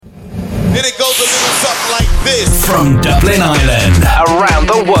And it goes a little something like this. From Dublin, Ireland, around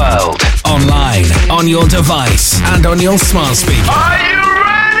the world, online, on your device, and on your smart speaker. Are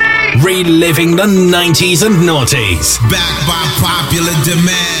you ready? Reliving the 90s and noughties. Backed by popular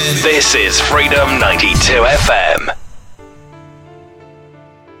demand. This is Freedom 92 FM.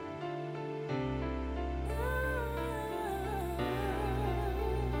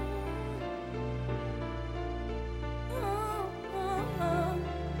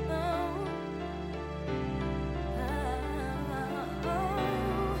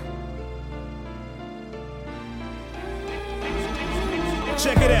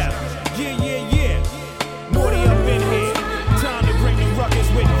 Check it out. Yeah. Morty up in here. Time to bring the ruckus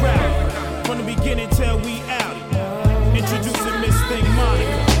with rowdy. From the beginning till we out.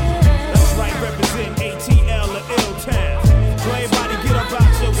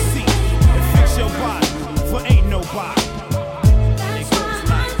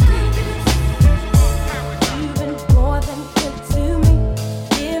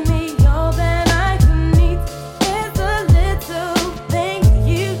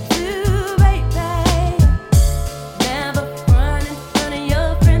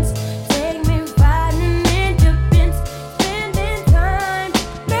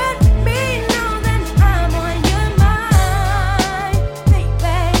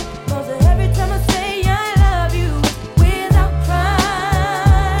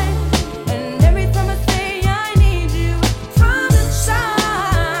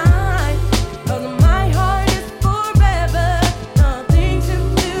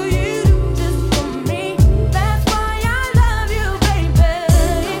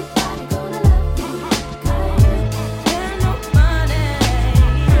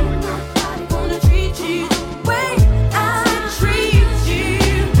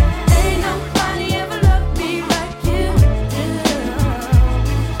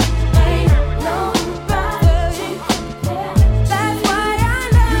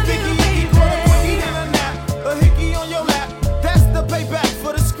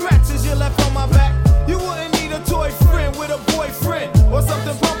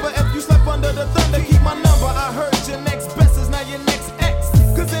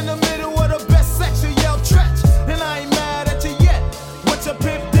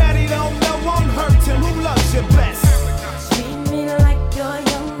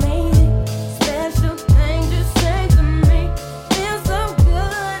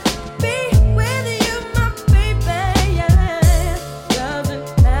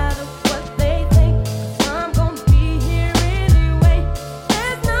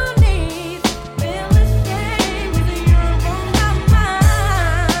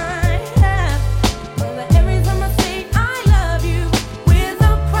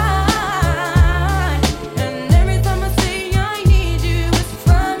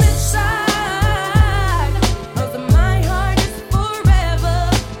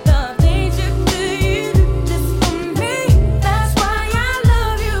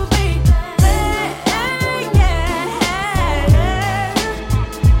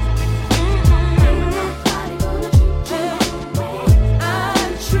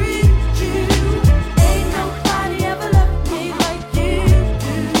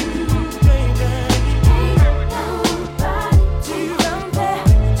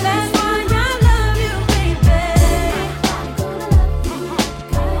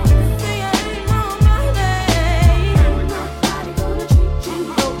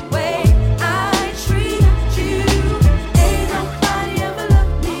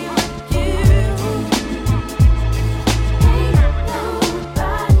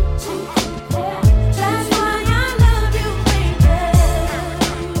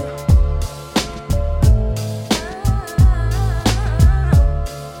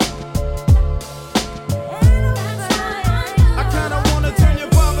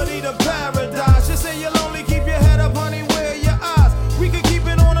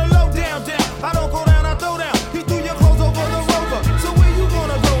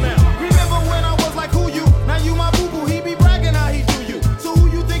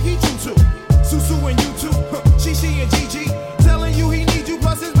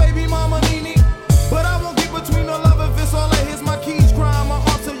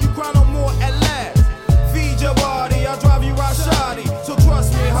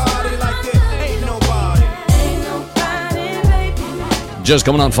 Just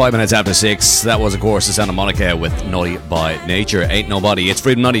coming on 5 minutes after 6. That was, of course, the Santa Monica with Naughty by Nature. Ain't Nobody. It's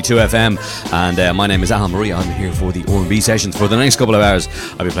Freedom 92 FM, and my name is Al Marie. I'm here for the R&B sessions. For the next couple of hours,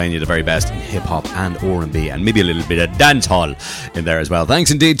 I'll be playing you the very best in hip-hop and R&B, and maybe a little bit of dancehall in there as well.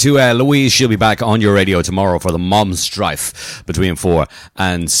 Thanks indeed to Louise. She'll be back on your radio tomorrow for the Mom Strife between 4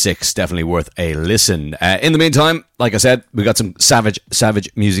 and 6. Definitely worth a listen. In the meantime, like I said, we got some savage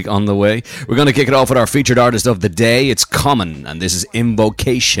music on the way. We're going to kick it off with our featured artist of the day. It's Common, and this is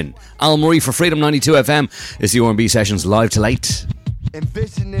Invocation. Al Marie for Freedom 92 FM. It's the R&B Sessions live till 8.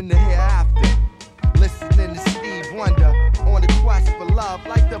 Envisioning the hereafter, listening to Steve Wonder on the quest for love,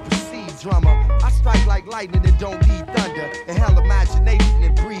 like the perceived drummer. I strike like lightning and don't need thunder. Inhale imagination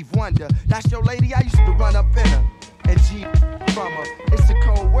and breathe wonder. That's your lady, I used to run up in her and G from her. It's a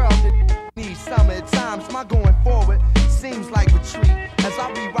cold world that needs summer. At times, my going forward seems like retreat as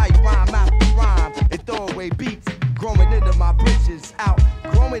I rewrite rhyme after rhyme and throw away beats. Growing into my britches, out,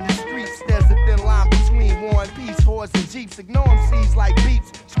 growing the streets. There's a thin line between war and peace, whores and jeeps. Ignore MCs like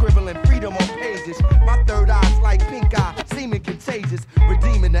beats, scribbling freedom on pages. My third eye's like pink eye, seeming contagious.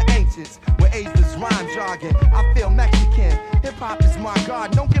 Redeeming the ancients with ageless rhyme jargon. I feel Mexican, hip-hop is my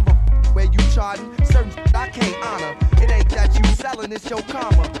god. Don't give a where you charting, certain I can't honor. It ain't that you selling, it's your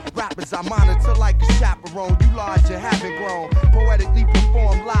karma. Rappers I monitor like a chaperone. You large and haven't grown. Poetically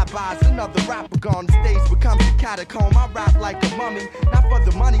perform live-bys. Another rapper gone, the stage becomes a catacomb. I rap like a mummy, not for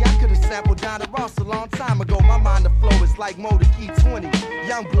the money. I could've sampled Donna Ross a long time ago. My mind, the flow is like Motor Key 20.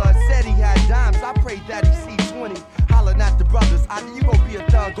 Youngblood said he had dimes, I prayed that he see 20. Hollering at the brothers, either you gon' be a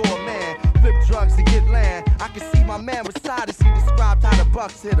thug or a man. Flip drugs and get land. I can see my man was tired as he described how the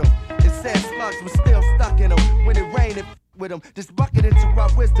bucks hit him. It said slugs was still stuck in him. When it rained, it with him. This bucket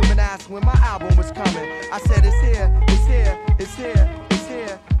interrupt wisdom and asked when my album was coming. I said it's here, it's here, it's here, it's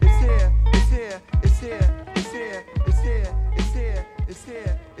here, it's here, it's here, it's here, it's here, it's here, it's here, it's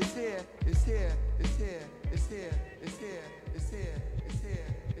here, it's here, it's here, it's here, it's here, it's here, it's here, it's here,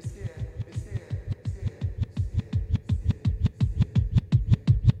 it's here, it's here.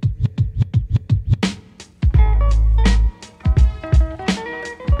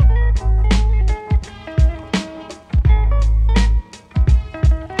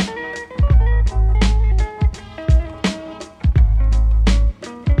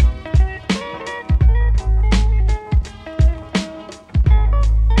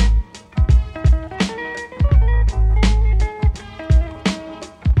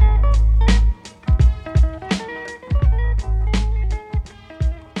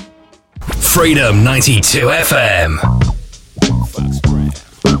 Freedom 92 FM.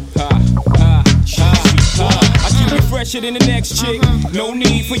 Fresher than the next chick. No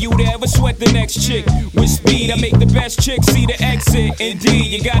need for you to ever sweat the next chick. With speed, I make the best chick see the exit.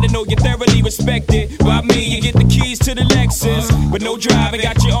 Indeed, you gotta know you're thoroughly respected. By me, you get the keys to the Lexus. But no driving,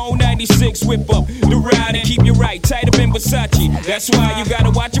 got your own 96 whip up. The ride and keep you right, tight up in Versace. That's why you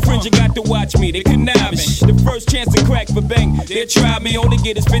gotta watch your friends, you got to watch me. They conniving. The first chance to crack for bang. They try me, only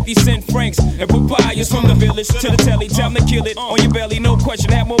get is 50 cent francs. And papayas from the village to the telly. Time to kill it on your belly, no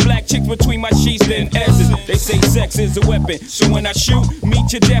question. Have more black chicks between my sheets than S's. They say sex is a weapon, so when I shoot,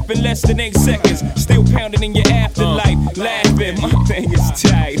 meet your death in less than 8 seconds. Still pounding in your afterlife, laughing. My thing is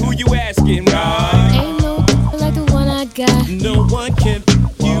tight. Who you asking, right? Ain't no like the one I got. No one can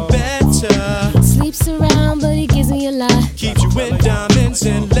you better. Sleeps around, but he gives me a lot. Keeps you in diamonds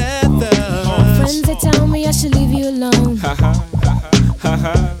and leather. Friends that tell me I should leave you alone.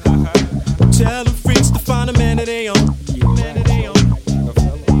 Tell them freaks to find a man that they own.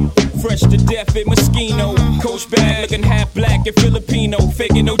 Fresh to death at Moschino. Coach bag looking half black and Filipino.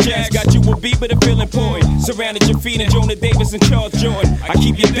 Faking no jazz, got you a beat but a feeling point. Surrounded your feet and Jonah Davis and Charles Jordan. I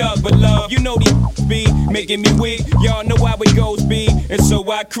keep you dug but love, you know these be making me weak. Y'all know how it goes be, and so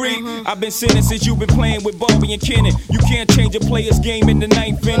I creep. I've been sinning since you've been playing with Barbie and Kennan. You can't change a player's game in the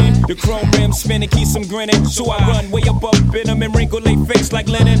 9th inning. The chrome rim spinning keeps them grinning. So I run way up in them and wrinkle they face like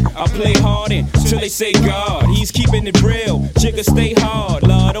Lennon. I play hard till they say God, he's keeping it real. Jigga stay hard,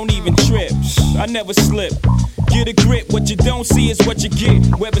 Lord, don't even trip. I never slip. Get a grip, what you don't see is what you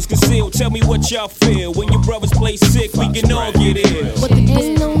get. Weapons concealed, tell me what y'all feel. When your brothers play sick, we can all get ill. What the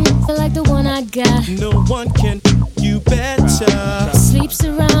ain't no like the one I got. No one can you better. Sleeps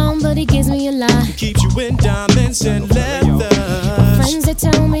around, but he gives me a lot. Keeps you in diamonds and leather. Friends that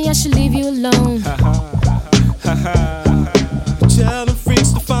tell me I should leave you alone. Tell them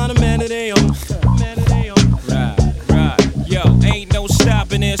freaks to find a man that they own. Right. Yo, ain't no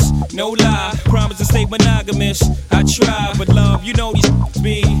stopping this. No lie, promise to stay monogamous. I try, but love, you know these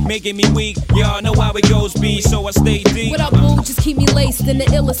be making me weak. Y'all know how it goes, B, so I stay deep. What up, boo? Just keep me laced in the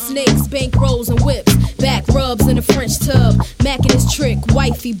illest snakes, bank rolls and whips, back rubs in a French tub. Mackin' his trick,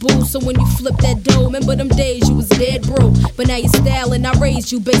 wifey boo. So when you flip that dough, remember them days you was dead broke. But now you're styling, I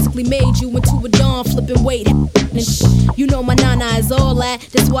raised you, basically made you into a dawn flipping weight. You know my nana is all that.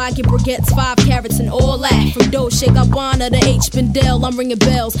 That's why I get briquettes, 5 carats and all that. From Dolce Gabbana to H. Bendel, I'm ringing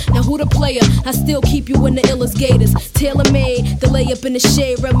bells. Now who the player? I still keep you in the illest gators. Tailor-made, the layup in the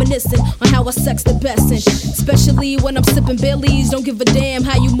shade, reminiscing on how I sex the best. And especially when I'm sipping Baileys, don't give a damn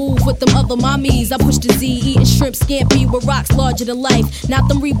how you move with them other mommies. I push the Z, eating shrimp scampi with rocks larger than life. Not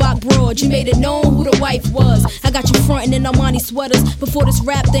them Reebok broads, you made it known who the wife was. I got you frontin' in Armani sweaters before this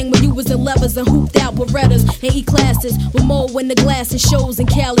rap thing when you was in levers and hooped out Berettas and E-classes with more when the glass and shows in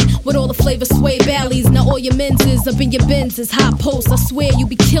Cali with all the flavor sway valleys. Now all your menses up in your Benzes, hot posts. I swear you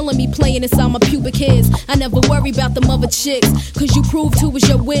be killing me playing inside my pubic hairs. I never worry about them other chicks, cause you proved who was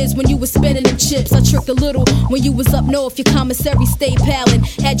your whiz when you was spinning them chips. I tricked a little when you was up north, your commissary stayed palin'.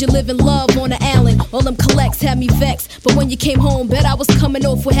 Had you living love on the island, all them collects had me vexed. But when you came home, bet I was coming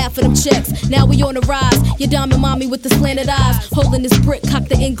off with half of them checks. Now we on the rise, your diamond mommy with the slanted eyes, holding this brick, cock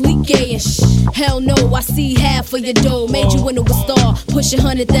the Englique and shh. Hell no, I see half of your dough, made you into a star, pushing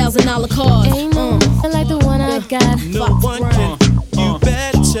 $100,000 cars. Ain't no like the one I got. No one can, you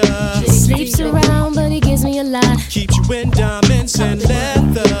betcha. Sleeps around, but he gives me a lot. Keeps you in diamonds and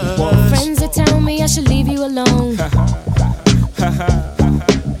leather. Friends that tell me I should leave you alone.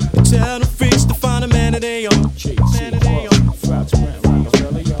 Tell the freaks to find a man that they own.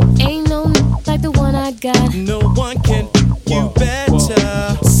 Ain't no like the one I got. No one can, you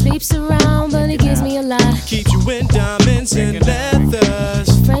betcha. Sleeps around, but he gives me a lot. Keeps you in diamonds and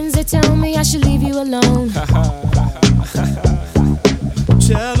leathers. Friends that tell me I should leave you alone.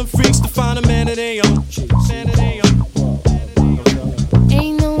 Tell the freaks to find a man that they own.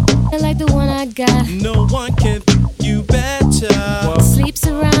 Ain't no like the one I got. No one can, you betcha. Sleeps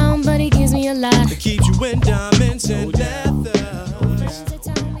around, but he gives me a lot. Keeps you in diamonds and leather. Friends that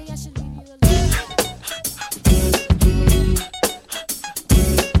tell me I should leave you alone.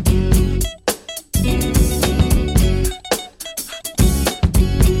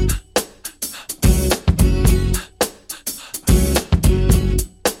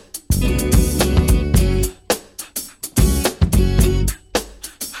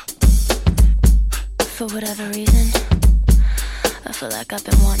 For whatever reason, I feel like I've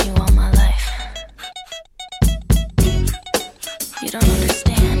been wanting you all my life. You don't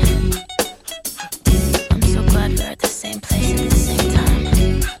understand. I'm so glad we're at the same place at the same time.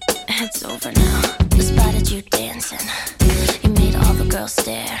 It's over now. I spotted you dancing. You made all the girls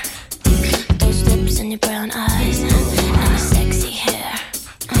stare. Those lips and your brown eyes and your sexy hair.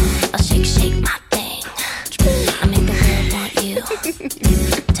 I'll shake my thing. I make the world want you.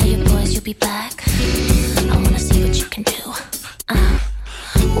 Tell your boys you'll be back. I wanna see what you can do.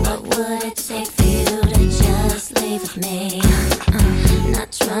 What would it take for you to just leave with me?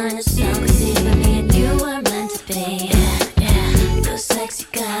 Not trying to sound conceited, but me and you were meant to be. You're a sexy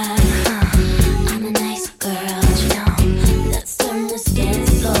guy. I'm a nice girl, you know. Let's turn this dance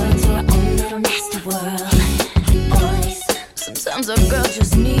floor into our own little nasty world. Boys, sometimes a girl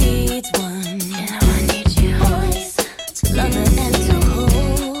just needs one. You know I need you. Boys, to love her and to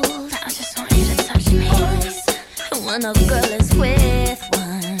hold. I just want you to touch me. Boys, when a girl is with one.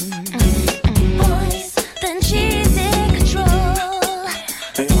 Boys, then she's in control.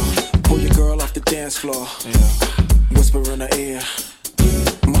 Hey, pull your girl off the dance floor. Whisper in her ear.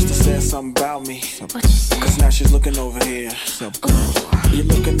 Must have said something about me. What you say? Cause now she's looking over here. You're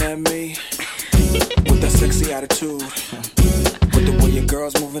looking at me with that sexy attitude. With the way your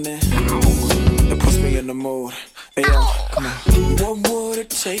girl's moving in, it puts me in the mood. Hey, yo, come on. What would it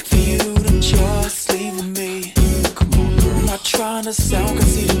take for you to just leave with me? Come on, girl. I'm not trying to sound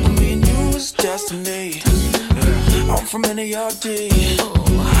conceited, but me and you is destiny. I'm from NARD.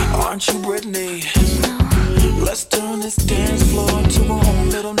 Aren't you Britney? Let's turn this dance floor into our own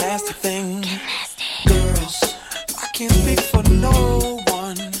little nasty thing. Girls, I can't speak for no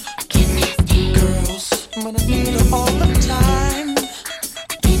one. Girls, I'm gonna need her all the time.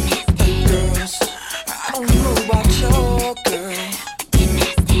 Girls, I don't know about your girl.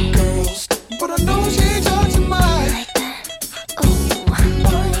 Girls, but I know she ain't touching mine.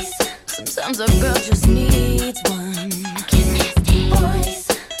 Boys, sometimes a girl just needs one. Boys,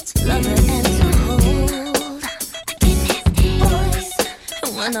 to love her and to hold. Boys,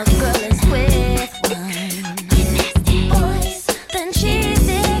 when a girl is with one. Boys, then she's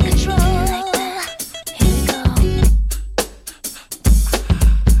in control. Here we go.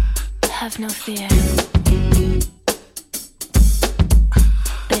 Have no fear.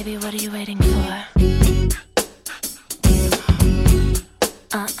 Baby, what are you waiting for?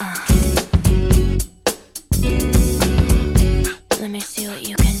 Let me see what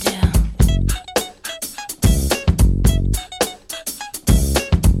you can do.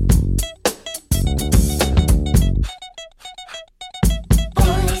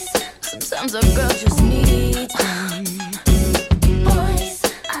 Boys, sometimes a girl just needs one. Boys,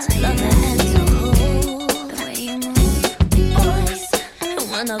 I love the hand to hold, the way you move. Boys,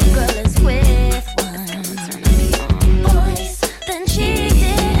 when a girl is with one, turn me on. Boys, then she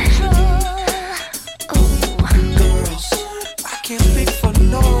control. Girls, I can't speak for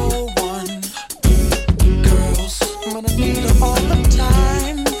no one. Girls, but I need her all the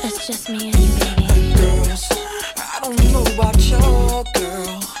time. It's just me and you, baby. Girls, I don't know about your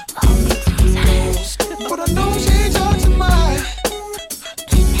girl. Girls, but I know she ain't yours and mine.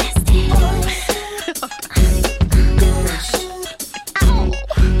 Girls, Boys, girls,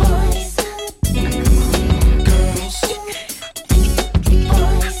 boys, can't live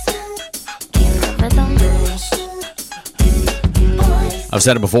with them. girls. I've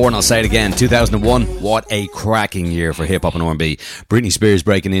said it before and I'll say it again. 2001, what a cracking year for hip hop and R&B. Britney Spears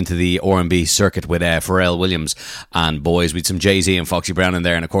breaking into the R&B circuit with Pharrell Williams and Boys, with some Jay-Z and Foxy Brown in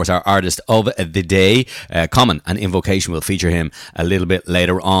there, and of course our artist of the day, Common, and Invocation will feature him a little bit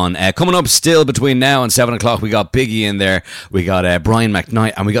later on. Coming up still between now and 7 o'clock, we got Biggie in there, we got Brian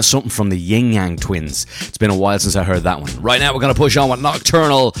McKnight, and we got something from the Yin Yang Twins. It's been a while since I heard that one. Right now we're going to push on with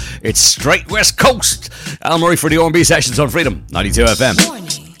Nocturnal. It's straight West Coast. Al Murray for the R&B sessions on Freedom 92 FM.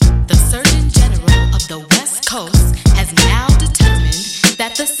 Warning, the Surgeon General of the West Coast has now determined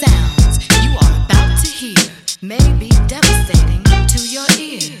that the sounds you are about to hear may be devastating to your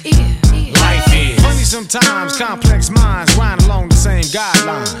ear. Life is funny sometimes, complex minds grind along the same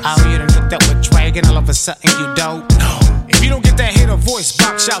guidelines. Out here done hooked up with Dragon, all of a sudden you don't know. If you don't get that hit or voice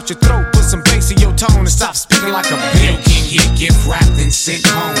box out your throat, put some bass in your tone and stop speaking like a bitch. You can get gift wrapped and sent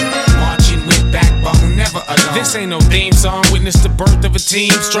home, marching with backbone, never alone. This ain't no theme song, witness the birth of a team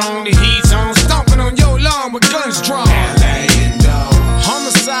strong. The heat's on, stomping on your lawn with guns drawn. LA and dough,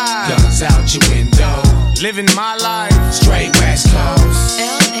 Homicide, guns out your window, living my life, straight West Coast.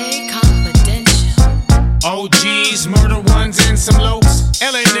 L.A. Confidential. OGs, murder ones, and some lokes.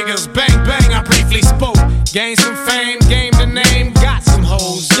 LA niggas, bang bang, I briefly spoke. Gained some fame, gained the name, got some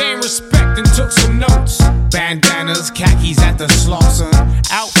hoes, gained respect and took some notes. Bandanas, khakis at the Slauson.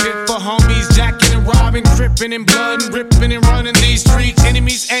 Outfit for homies, jacking and robbing, dripping in blood and ripping and running these streets.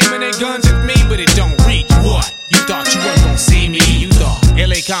 Enemies aiming their guns at me, but it don't reach. What? You thought you weren't gonna see me? You thought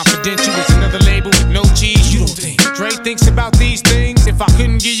LA Confidential was another label with no cheese? You don't think Dre thinks about these things? If I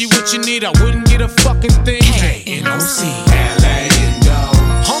couldn't give you what you need, I wouldn't get a fucking thing. KNOC. LA and dough,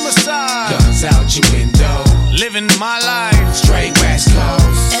 Homicide, guns out your window, living my life, straight West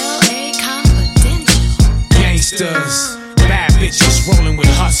Coast. L.A. Confidential. gangsters, bad bitches rolling with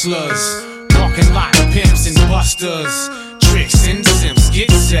hustlers, walking like pimps and busters, tricks and simps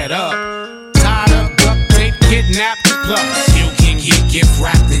get set up, tied up, duct tape, kidnapped, plus You can get gift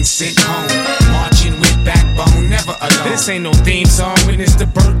wrapped and sent home, marching with backbone, never alone. this ain't no theme song, witness the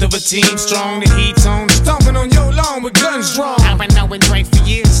birth of a team strong, the heat's on, stomping on your lawn with guns drawn. I've been knowing Drake for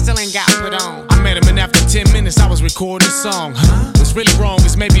years, still ain't got put on. I met him and after 10 minutes I was recording a song. What's really wrong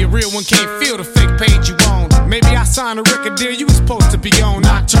is maybe a real one can't feel the fake page you own. Maybe I signed a record deal you was supposed to be on.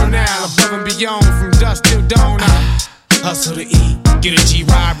 Nocturnal, above and beyond, from dusk till dawn. Hustle to eat, get a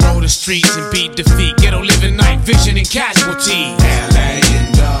G-ride, roll the streets and beat defeat. Ghetto living, night vision and casualty. LA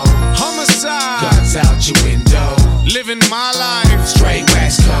and dough, Homicide, guns out your window, living my life, straight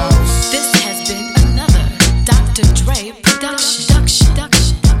West Coast. This has been another Dr. Dre production.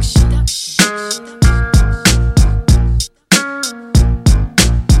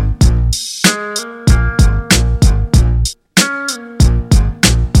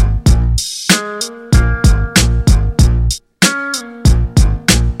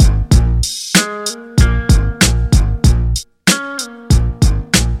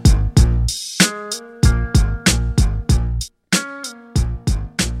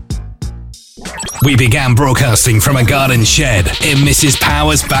 We began broadcasting from a garden shed in Mrs.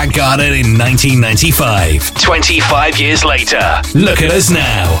 Power's back garden in 1995. 25 years later, look at us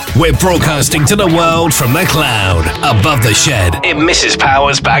now. We're broadcasting to the world from the cloud, above the shed in Mrs.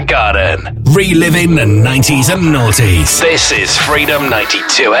 Power's back garden. Reliving the 90s and noughties. This is Freedom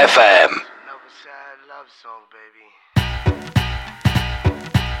 92 FM.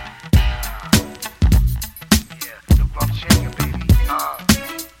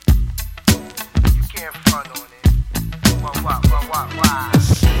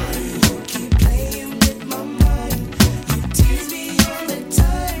 You keep playing with my mind. You tease me all the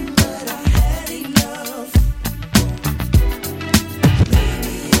time.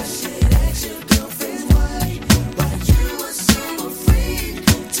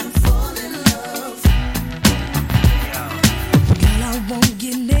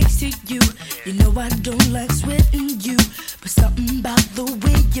 to you. You know I don't like sweating you, but something about the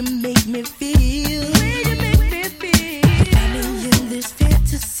way you make me feel. I'm in this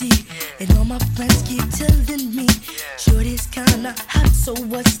fantasy, and all my friends keep telling me, shorty's kinda hot, so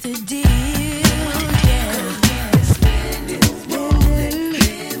what's the deal?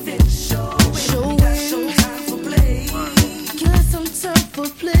 For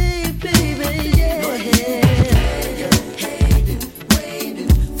play, baby, yeah. Hating,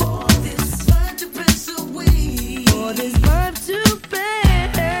 waiting for this vibe to pass away. For this vibe to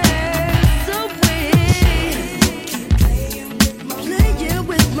pass away. Keep playing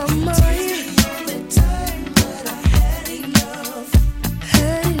with my mind. All the time, but I had enough.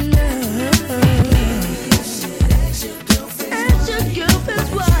 You should ask your girlfriend. Ask your girlfriend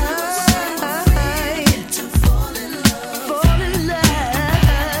why. To fall in love. Fall in love.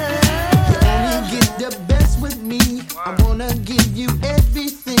 I wanna give you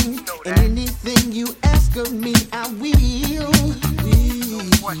everything, and anything you ask of me, I will.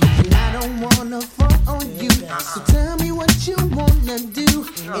 And I don't wanna fall on you, so tell me what you wanna do.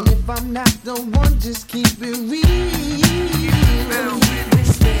 And if I'm not the one, just keep it real.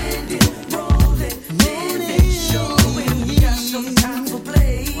 Spend it, roll it, live it, show it. We got some time for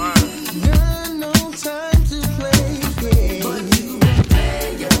play. Got no time to play, yeah. But you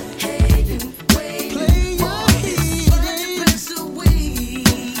play your hating, wait, play your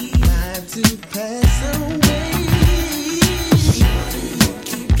to pass away.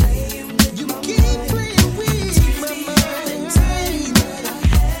 You keep playing with my mind. But I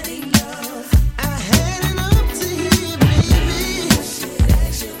had enough. I had enough to hear, baby. You should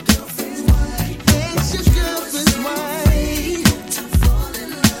ask your girlfriend's why. Ask your girlfriend's why. To fall in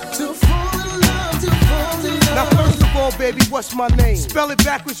love. To fall in love. To fall in love. Now first of all, baby, what's my name? Spell it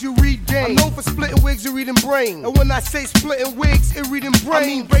backwards, you read game. I'm known for splitting wigs and reading brain. And when I say splitting wigs and reading brain, I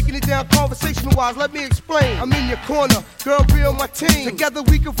mean breaking it down conversational wise. Let me explain. I'm in your corner, girl, be on my team. Together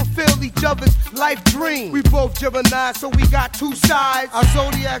we can fulfill each other's life dream. We both Gemini, so we got two sides. Our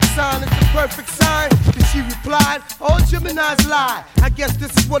zodiac sign is the perfect sign. Then she replied, all Geminis lie. I guess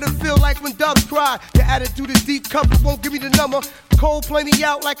this is what it feel like when doves cry. Your attitude is deep cover, won't give me the number. Cold play me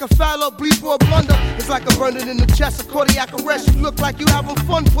out like a foul up, bleed for a blunder. It's like a burning in the chest, a cardiac arrest. You look like you having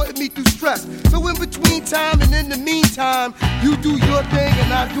fun putting me through stress. So in between time and in the meantime, you do your thing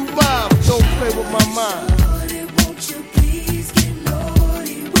and I do mine. Don't play with my mind. Shorty, won't you please get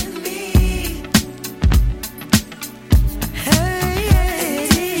naughty with me? Hey,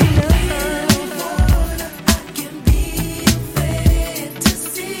 I can be a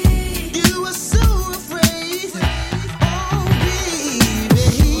fantasy. You are so afraid. Oh, baby.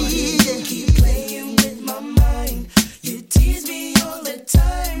 You keep playing with my mind. You tease me all the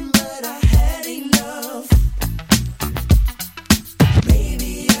time, but I had enough.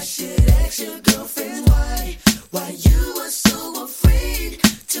 Maybe I should ask your girlfriend why.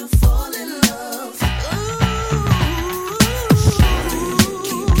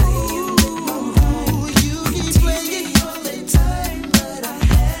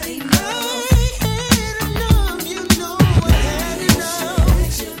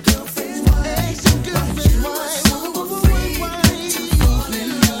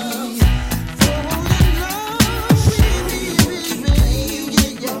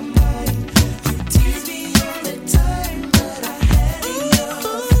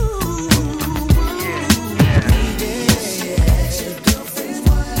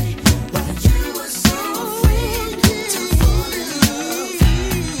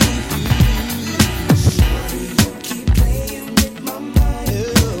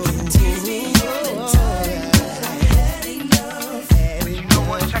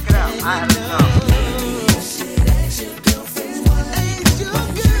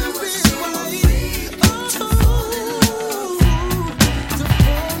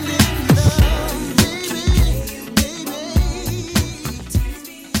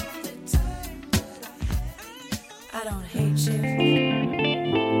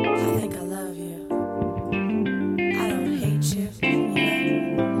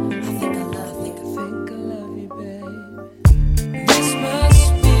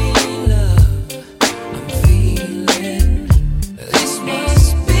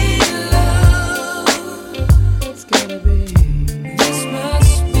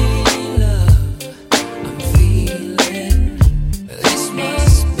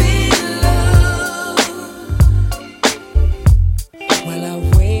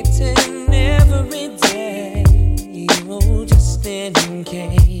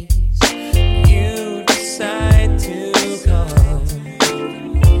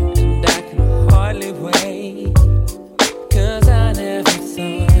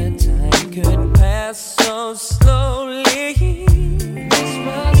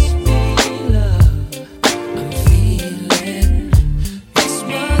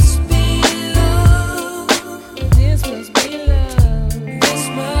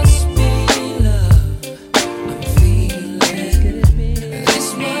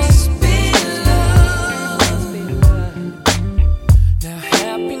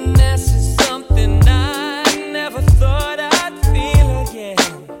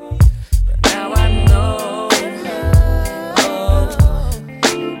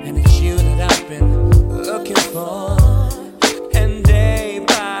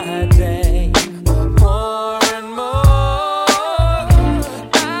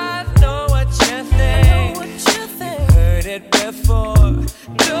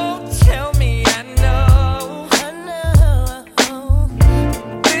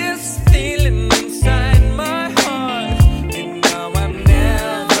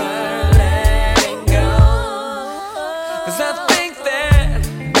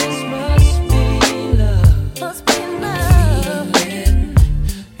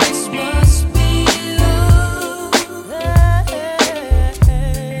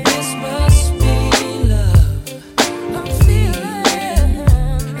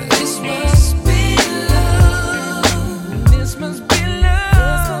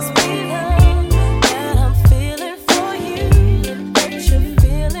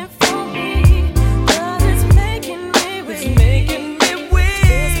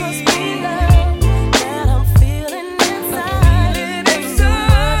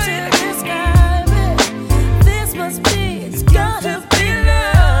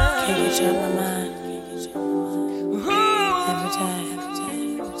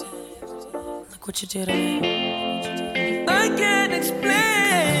 what you did to me. I can't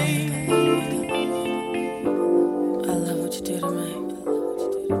explain. I love what you did to me.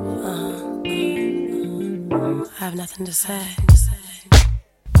 I have nothing to say. This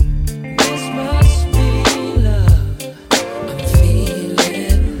must be love. I'm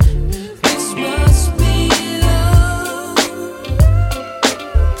feeling. This must be love.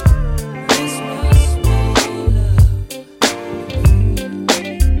 This must be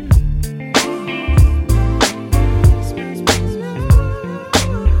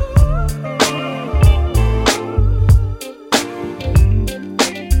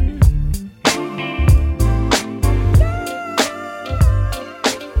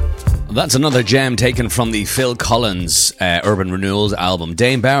That's another gem taken from the Phil Collins Urban Renewals album.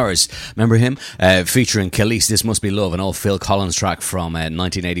 Dane Bowers, remember him? Featuring Khalees, This Must Be Love, an old Phil Collins track from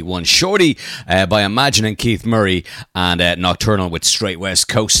 1981. Shorty by Imagine and Keith Murray, and Nocturnal with Straight West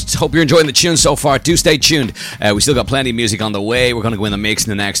Coast. Hope you're enjoying the tune so far. Do stay tuned. We still got plenty of music on the way. We're going to go in the mix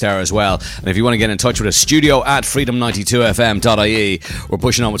in the next hour as well. And if you want to get in touch with us, studio at freedom92fm.ie. We're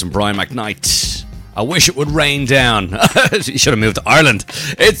pushing on with some Brian McKnight. I wish it would rain down. You should have moved to Ireland.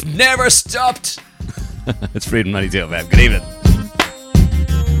 It's never stopped. It's Freedom 92 FM. Good evening.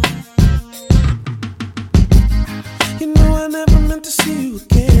 You know I never meant to see you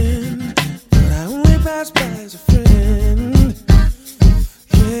again, but I only passed by as a friend.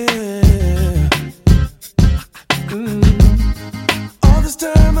 Yeah. All this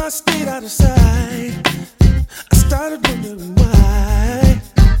time I stayed out of sight. I started wondering why.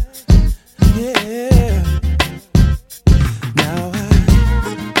 Yeah. Now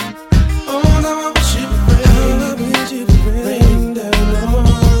I wish it would rain. I wish it would rain down on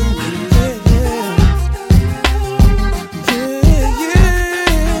me. Yeah.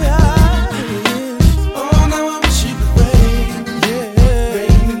 Oh, now I wish it would rain. Yeah.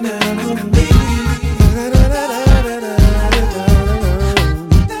 Rain down on me.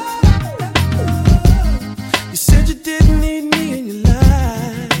 You said you didn't need me in your life.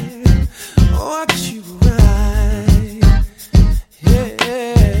 Oh, I guess you were right. Yeah.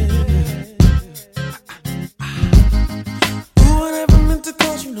 Ooh, I never meant to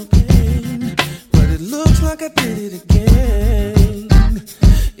cause you no pain, but it looks like I did it again.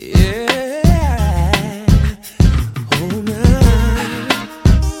 Yeah.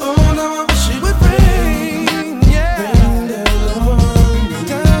 Oh, now I wish it would rain. Yeah. Rain down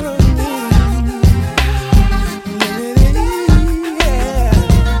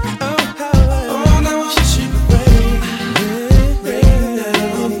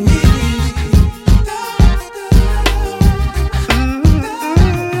on me.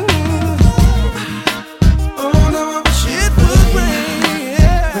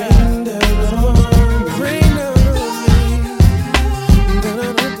 Rain down.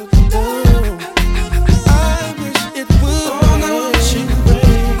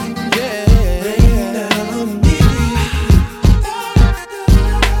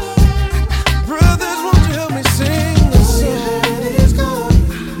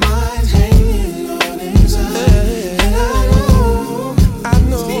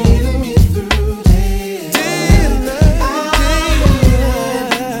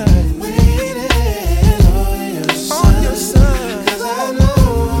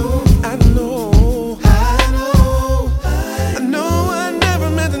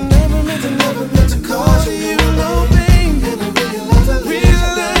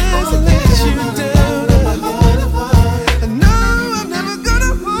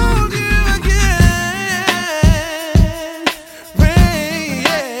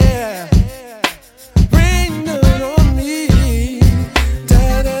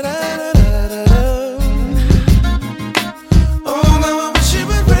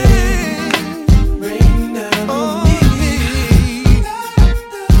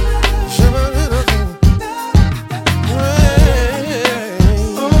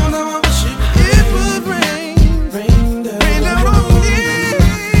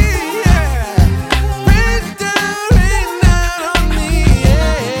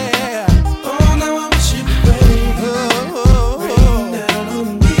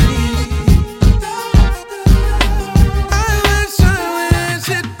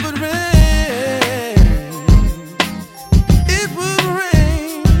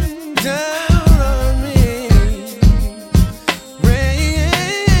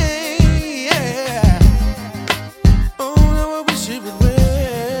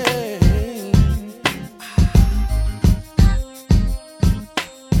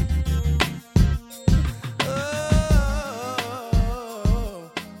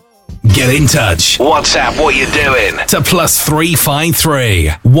 Get in touch. WhatsApp what you're doing to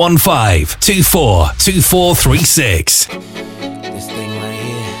 +353 1524 2436. This thing right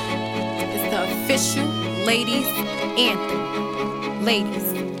here. It's the official ladies anthem. Ladies,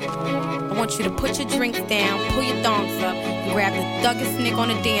 I want you to put your drinks down, pull your thongs up, and grab the thuggest nigga on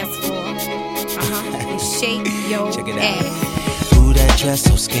the dance floor. And shake your ass. Ooh, that dress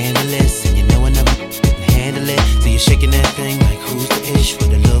so scandalous, and you know I never can handle it. So you're shaking that thing like who's the ish,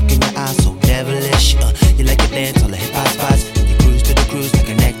 with a look in your eyes so devilish. You like to dance on the hip hop spots, and you cruise to the cruise to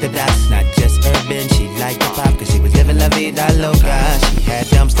connect the dots. Not just urban, she liked the pop, cause she was living la vida loca. She had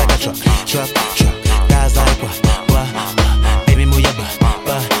dumps like a truck. Guys like what? Baby, move your butt.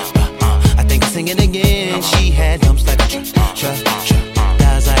 I think I'm singing again. She had dumps like a truck.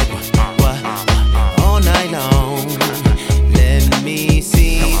 Guys like what? All night long. Let me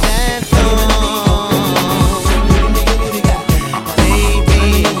see that thong.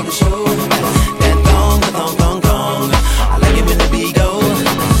 Baby, that thong. I like it when the beat go.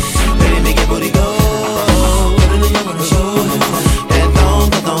 Baby, make your booty go. That thong.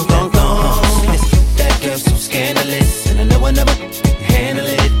 That girl so scandalous, and I know I never handle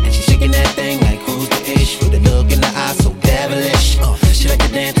it. And she shaking that thing like who's the ish, with a look in the eye so devilish. She like to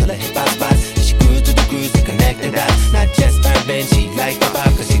dance till the hip hop spots, and she cruise to the cruise to connect the dots. Not just urban, she liked the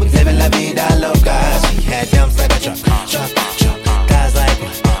pop, cause she was living la vida loca. She had dumps like a truck. Guys like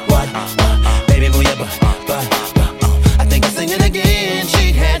what? Baby, move your butt. I think I'm singing again.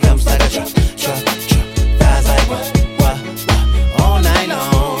 She had dumps like a truck. Guys like what? All night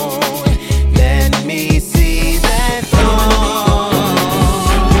long. Let me see that thong.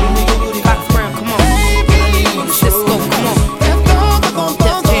 Fox Brown, come on. Cisco, come on. Def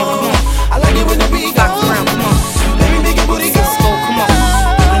Jam, come on. I like it when the beat Fox Brown, come on. Baby, make your booty go. Cisco, come on.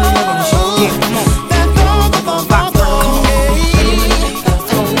 Yeah, come on. Fox Brown, come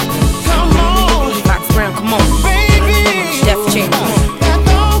on. Fox Brown, come on. Def Jam, come on.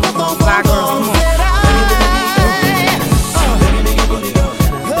 Fly Girls, come on.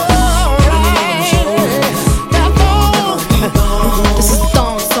 This is the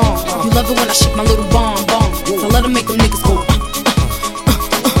thong song. You love it when I shake my little bomb. I let them make them niggas go.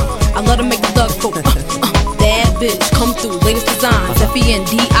 I let them make the thugs go. Bad bitch, come through, latest designs.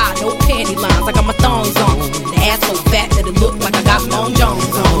 FENDI, no panty lines. I got my thongs on. The ass so fat that it look like I got Long Jones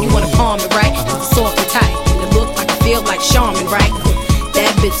on. You wanna palm it, right? It's soft and tight. And it look like I feel like Charmin, right?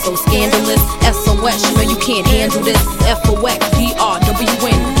 That bitch so scandalous. SOS, you know you can't handle this. FOX,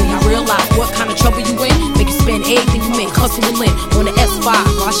 DRWN. When I realize what kind of trouble you in, make you spend everything you make hustling on the S5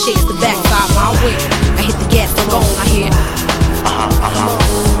 while I shake the backside my way. I hit the gas, I'm gone, I hear.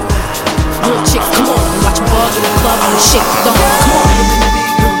 Real chicks, come on, watch a bug in the club and shake the dome. Come on.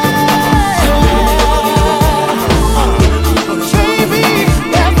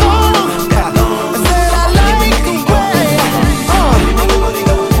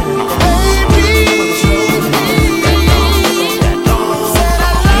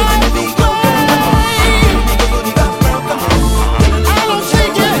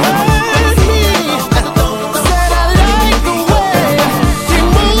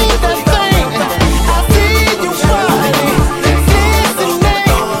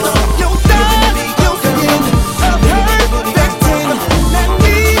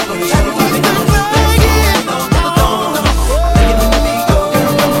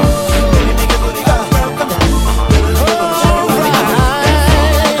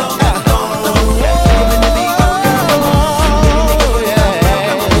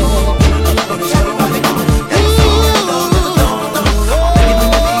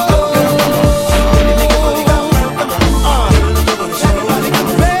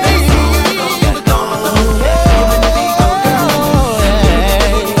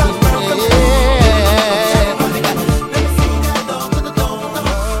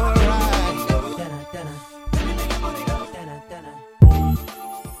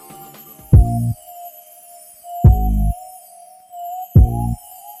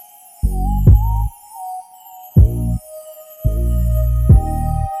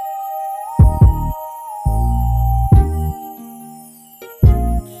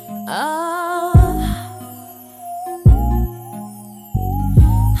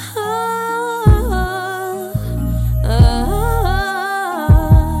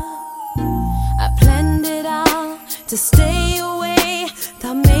 to stay away.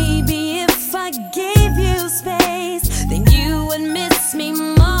 Thought maybe if I gave you space, then you would miss me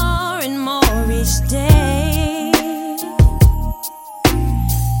more and more each day.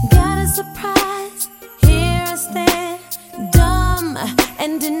 Got a surprise, here I stand, dumb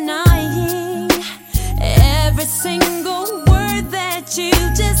and denying every single word that you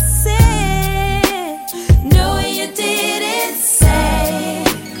just said.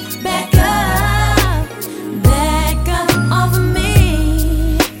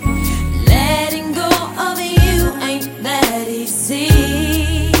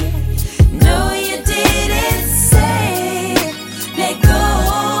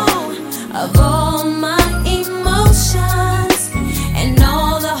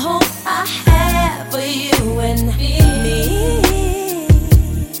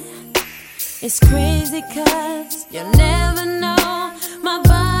 It's crazy 'cause you'll never know. My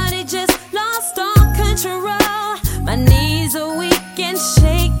body just lost all control. My knees are weak and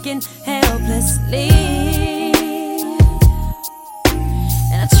shaking helplessly.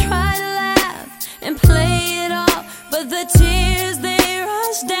 And I try to laugh and play it off, but the tears, they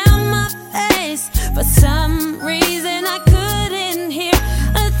rush down my face. For some reason I couldn't hear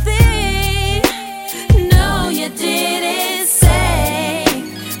a thing. No, you didn't say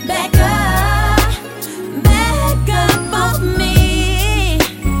back up off me.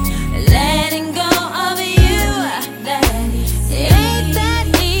 Letting go of you, that ain't that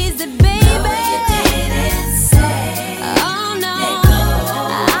easy, baby. You didn't say oh no,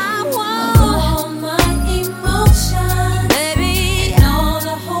 I won't my emotions, baby. And all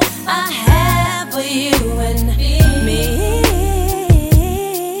the hope I have for you and me.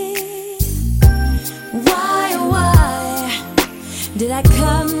 Why did I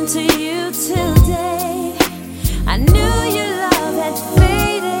come to you today? I knew your love had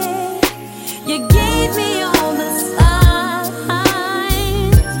faded. You gave me all the signs.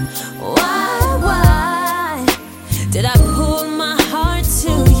 Why did I pull my heart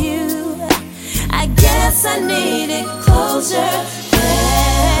to you? I guess I needed closure.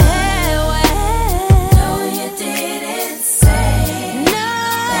 No, you didn't say no.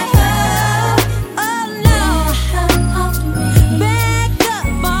 Back up, oh no. Back up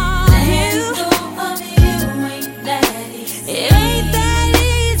on you. It ain't that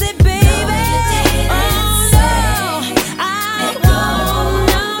easy, baby. Oh no, I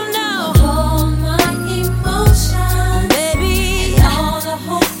won't, no. Hold my emotions, baby. All the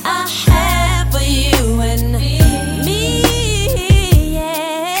hope I have for you and me.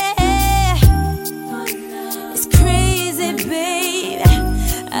 Yeah, it's crazy, babe.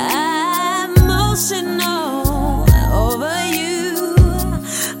 I'm emotional over you.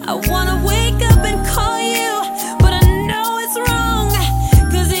 I wanna wake up and call you, but I know it's wrong,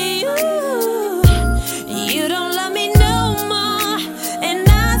 'cause you don't love me no more, and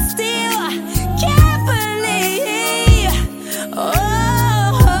I still can't believe.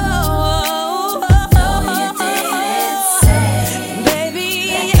 No, you didn't say, baby.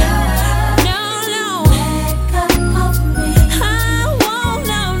 No, back up off me. I won't,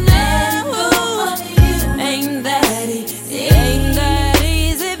 no. Ain't that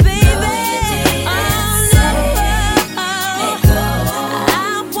easy, baby. Oh no, I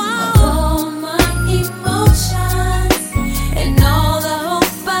want my emotions and all the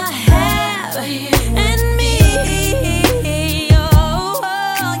hope I have in me. Oh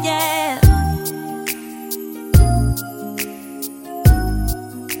yeah.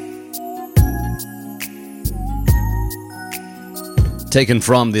 Taken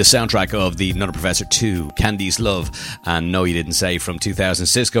from the soundtrack of The Nutter Professor 2, Candy's Love, and No You Didn't Say from 2000,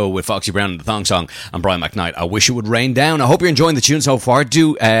 Cisco with Foxy Brown and the Thong Song, and Brian McKnight. I Wish It Would Rain Down. I hope you're enjoying the tune so far.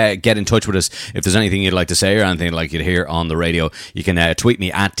 Do get in touch with us if there's anything you'd like to say or anything you'd like you to hear on the radio. You can tweet me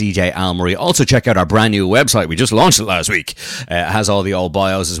at DJ Al Murray. Also check out our brand new website. We just launched it last week. It has all the old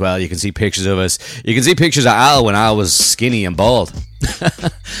bios as well. You can see pictures of us. You can see pictures of Al when Al was skinny and bald.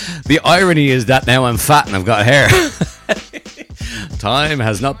 The irony is that now I'm fat and I've got hair. Time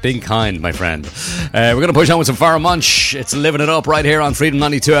has not been kind, my friend. We're going to push on with some Pharoah Monch. It's Living It Up right here on Freedom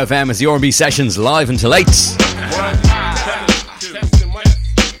 92 FM. It's the R&B Sessions live until 8. Hey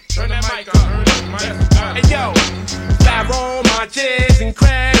yo, Pharoah Monch is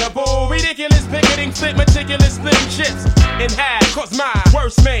incredible. Ridiculous picketing, split meticulous, splitting chips in half. Cause my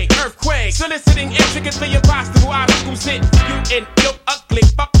worst make earthquake, soliciting intricately impossible obstacles hit you in your ugly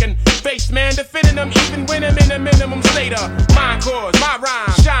fucking face, man. Defending them even when I'm in a minimum state of mind. Cause my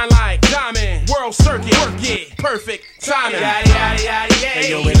rhyme shine like diamond. World circuit, work it, perfect timing. Yada yada yada yada. Hey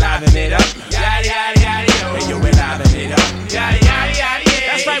yo, we liven it up. Yada yada yada yo. Hey yo, we liven it up. Yada yada yada yada.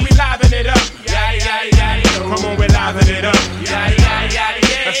 That's right, we liven it up. Yada yada yada yo. Come on, we liven it up. Yada yada yada yada.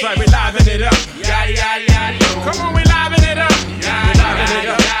 That's right, we liven it up. Yada yada yada yo. Come on, we liven it up. We liven it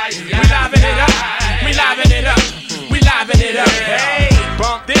up. We liven it up. We liven it up. We liven it up. Hey,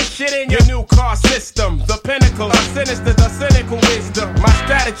 bump this shit in your new car system. The pinnacle of sinister, the cynical wisdom. My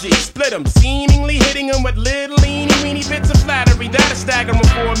strategy, split them, seemingly hitting them with little eeny weeny bits of flattery. That'll stagger them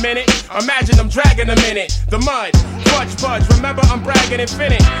for a minute. Imagine them dragging a minute. The mud, fudge, remember I'm bragging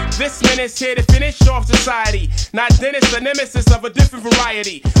infinite. This minute's here to finish off society. Not Dennis, the nemesis of a different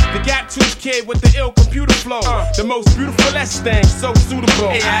variety. The gap tooth kid with the ill computer flow. The most beautiful S thing, so suitable.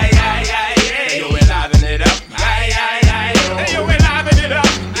 Hey, hey, yo, we're liven it up. Hey, yo, we're liven it up.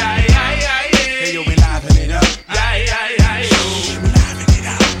 Hey, yo, we're liven it up.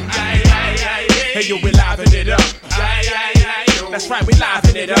 Hey, yo, we're liven it up. That's right, we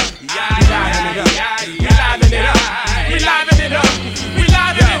liven it up. We liven it up. We liven it up. We liven it up. We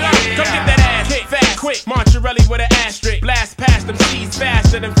liven it up. Come get that ass hit fast, quick. Monterelli with an asterisk. Blast past them seeds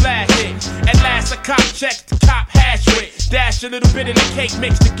faster than flash hit. At last a cop checked the cop hash with. Dash a little bit in the cake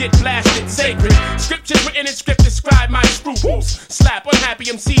mix to get blasted. Sacred scriptures written in script describe my scruples. Slap unhappy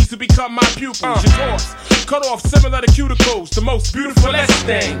MCs to become my pupils. Your course cut off similar to cuticles. The most beautiful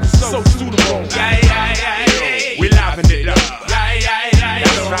thing, so suitable. We liven it up.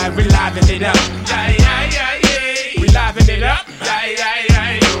 That's right, we liven it up. We liven it up. We liven it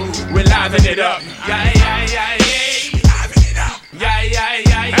up.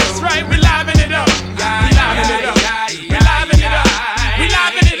 That's right, we liven it up. We liven it up. We liven it up. We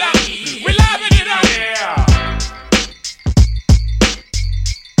liven it up. We liven it up. Yeah.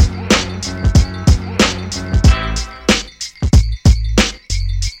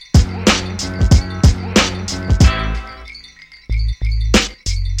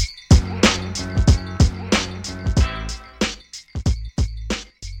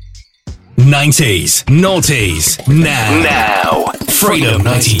 90s, noughties, now. Freedom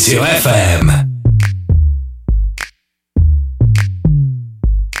 92 FM.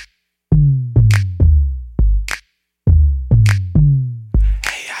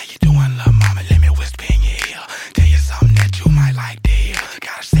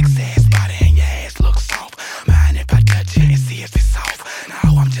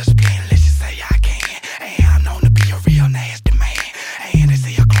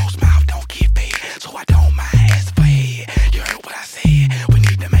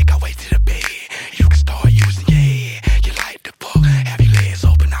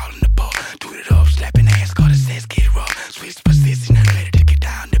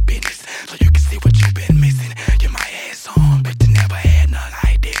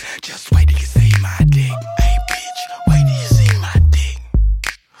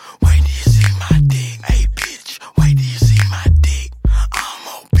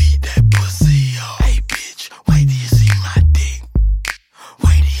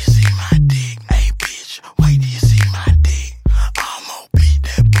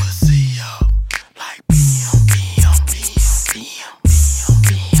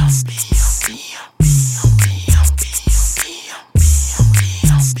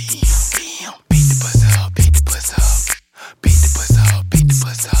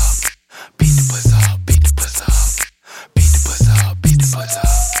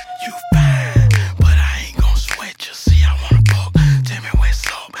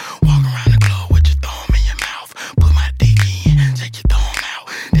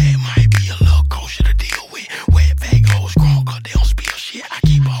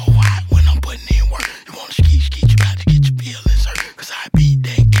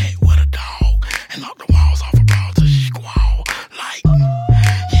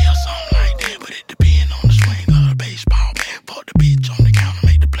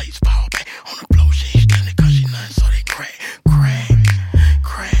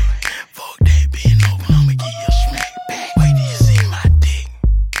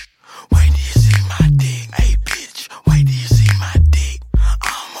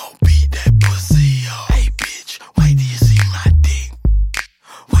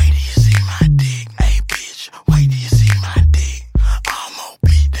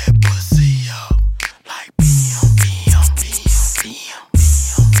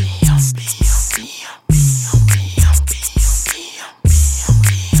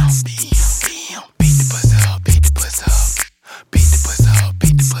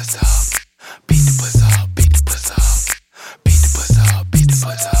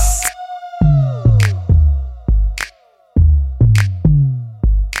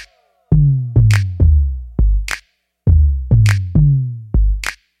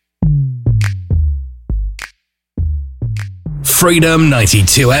 Freedom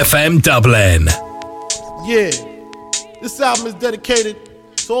 92 FM Dublin. Yeah, this album is dedicated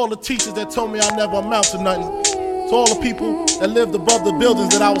to all the teachers that told me I never amount to nothing. To all the people that lived above the buildings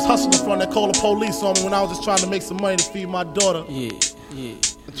that I was hustling from that called the police on me when I was just trying to make some money to feed my daughter. Yeah.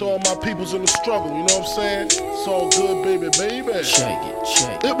 And to all my peoples in the struggle, you know what I'm saying? It's all good, baby. Shake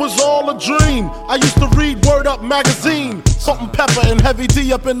it. It was all a dream. I used to read Word Up magazine. Salt-N-Pepa and Heavy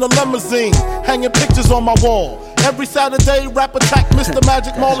D up in the limousine. Hanging pictures on my wall. Every Saturday, rap attack, Mr.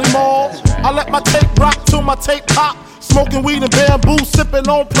 Magic Marley Marl. I let my tape rock till my tape pop. Smoking weed and bamboo, sipping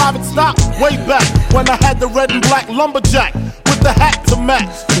on private stock. Way back when I had the red and black lumberjack with the hat to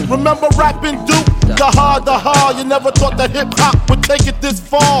match. Remember rapping Duke? The hard, you never thought that hip hop would take it this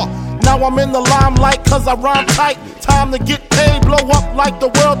far. Now I'm in the limelight cause I rhyme tight. Time to get paid, blow up like the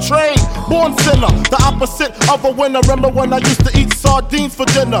world trade. Born sinner, the opposite of a winner. Remember when I used to eat sardines for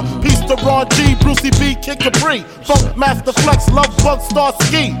dinner? Peace to Ron G, Brucey B, Kid Capri, Funk Master Flex, Love Bug, Star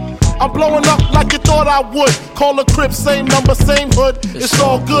Ski. I'm blowing up like you thought I would. Call a crib, same number, same hood. It's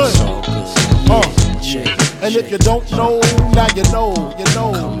all good. And if you don't know, now you know, you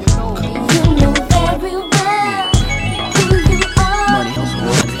know, you know. You know very well who you are. Money don't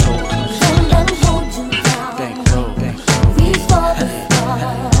let them hold you down. Reach for the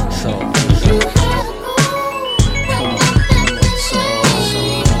stars. You have a goal.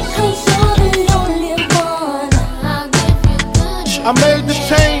 Cause you're the only one. I made the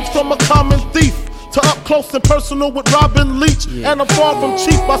change from a common thief to up close and personal with Robin Leach. And I'm far from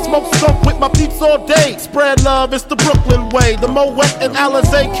cheap, I smoke skunk with my peeps all day. Spread love, it's the Brooklyn way. The Moet and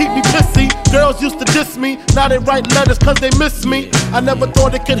Alizé keep me pissy. Girls used to diss me, now they write letters cause they miss me. I never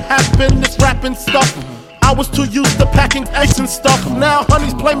thought it could happen, this rapping stuff. I was too used to packing ice and stuff. Now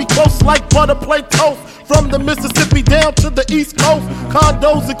honeys play me close like butter play toast. From the Mississippi down to the East Coast.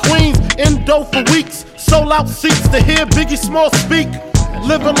 Condos in Queens, Indo for weeks. Sold out seats to hear Biggie Small speak.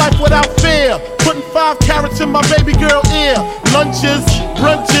 Living life without fear, putting 5 carats in my baby girl ear. Lunches,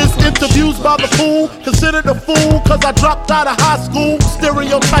 brunches, interviews by the pool. Considered a fool cause I dropped out of high school.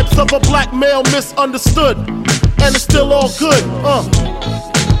 Stereotypes of a black male misunderstood. And it's still all good,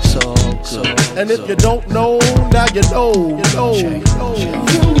 And if you don't know, now you know, you know, you know.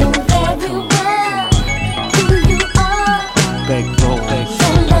 You know very well who you are. Don't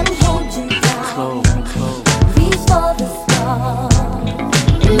let them hold you down. Reach for the stars.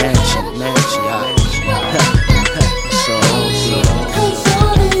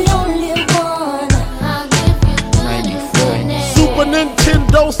 Super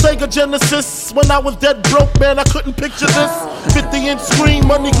Nintendo, Sega Genesis. When I was dead broke, man, I couldn't picture this. 50-inch screen,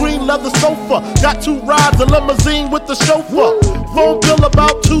 money green leather sofa. Got 2 rides, a limousine with the chauffeur. Phone bill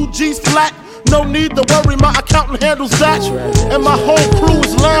about 2 G's flat. No need to worry, my accountant handles that. And my whole crew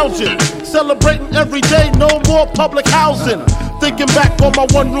is lounging, celebrating every day, no more public housing. Thinking back on my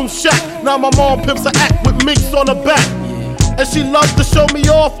one-room shack. Now my mom pimps an act with minks on her back. And she loves to show me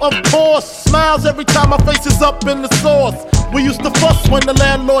off, of course. Smiles every time my face is up in the sauce. We used to fuss when the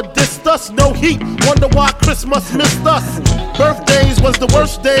landlord dissed us. No heat, wonder why Christmas missed us. Birthdays was the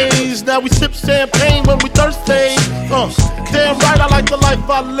worst days. Now we sip champagne when we thirsty. Damn right, I like the life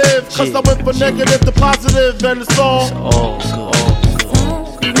I live. Cause I went from negative to positive and it's all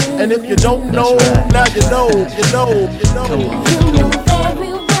And if you don't know, now you know, you know, you know. You know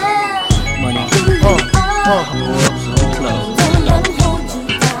very well who you are.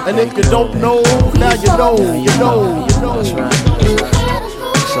 And if you don't know, now you know, you know, you know.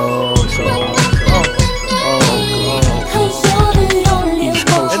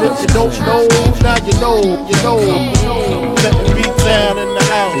 And if you don't know, now you know, you know. Let me beat down in the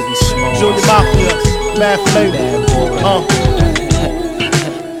house. Junior Mafia, Mad Flavor.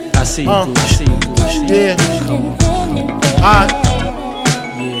 I see you, I see you. Yeah. Alright.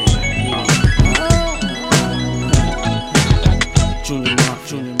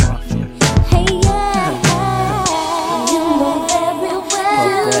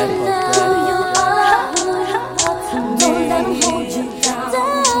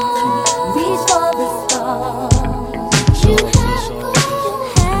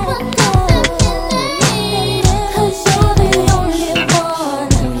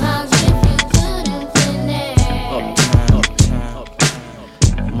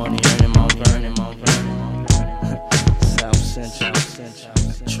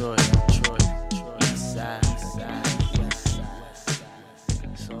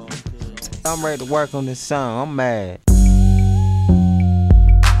 I'm ready to work on this song. I'm mad.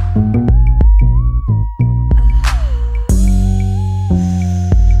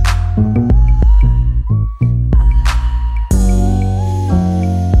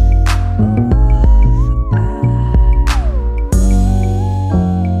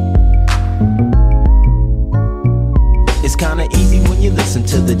 It's kinda easy when you listen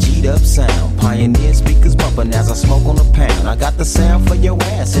to the G'd up sound. Pioneer speakers bumping as I smoke on a pound. I got the sound for your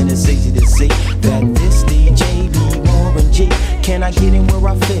ass and it's easy to see that this DJ be Warren G. Can I get in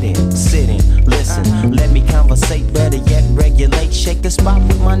where I fit in? Sit in, listen, let me conversate. Better yet, regulate, shake the spot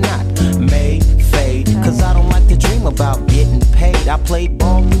with my knot. May fade, cause I don't like to dream about getting paid. I played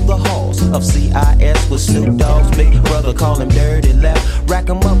ball through the halls of CIS with Snoop Dogg's big brother, call him Dirty Left. Rack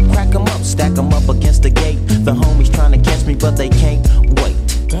 'em up, crack 'em up, stack 'em up against the gate. The homies trying to catch me, but they can't wait.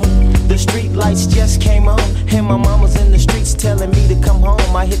 The street lights just came on, and my mama's in the streets telling me to come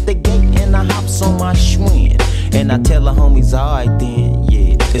home. I hit the gate and I hops on my Schwinn, and I tell the homies, alright then,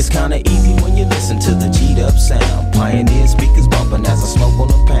 yeah. It's kinda easy when you listen to the G'd up sound. Pioneer speakers bumping as I smoke on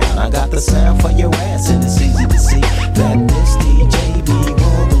a pound. I got the sound for your ass and it's easy to see that this DJ be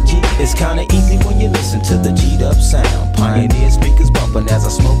Warren G. It's kinda easy when you listen to the G'd up sound. Pioneer speakers bumping as I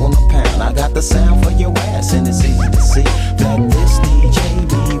smoke on a pound. I got the sound for your ass and it's easy to see that this DJ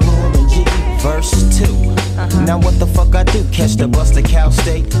be Warren G. Verse 2. Now what the fuck I do? Catch the bus to Cal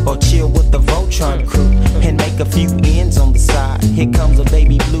State or chill with the Voltron crew and make a few ends on the side. Here comes a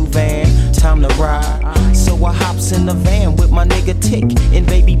baby blue van, time to ride. So I hops in the van with my nigga Tick and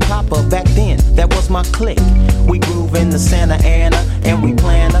baby Papa. Back then, that was my clique. We groove in the Santa Ana and we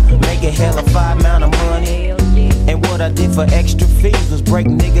plan to make a hell of a amount of money. And what I did for extra fees was break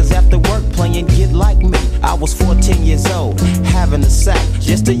niggas after work playing Get Like Me. I was 14 years old, having a sack.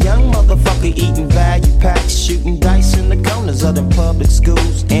 Just a young motherfucker eating value packs, shooting dice in the corners of them public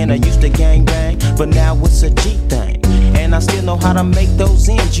schools. And I used to gang bang, but now it's a G thing. And I still know how to make those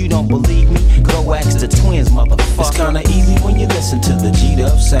ends. You don't believe me? Go ask the twins, motherfucker. It's kinda easy when you listen to the G'd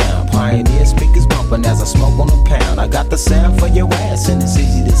up sound. Pioneer speakers bumping as I smoke on a pound. I got the sound for your ass and it's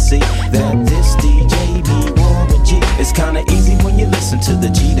easy to see that this DJ be Warren G. It's kinda easy when you listen to the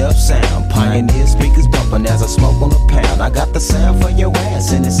G'd up sound. Pioneer speakers bumping as I smoke on a pound. I got the sound for your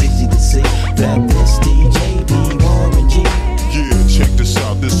ass and it's easy to see that this DJ be Warren G. Yeah, check this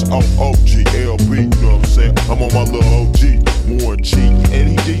out, this is OG, LB, you know what I'm saying? I'm on my little OG, Warren G.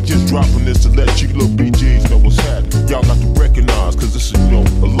 And he just dropping this to let you little BGs know what's happening. Y'all got to recognize, cause this is, you know,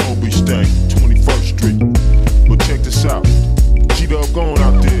 a Long Beach thing, 21st Street. But check this out, G-Dub going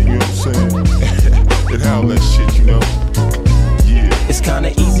out there, you know what I'm saying? And how that shit, you know? It's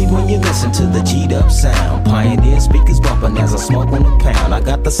kinda easy when you listen to the G'd up sound. Pioneer speakers bumping as I smoke on a pound. I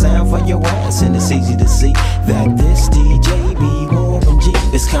got the sound for your ass and it's easy to see that this DJ be Warren G.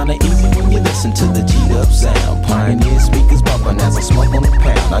 It's kinda easy when you listen to the G'd up sound. Pioneer speakers bumping as I smoke on a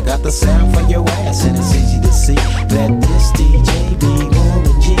pound. I got the sound for your ass and it's easy to see that this DJ be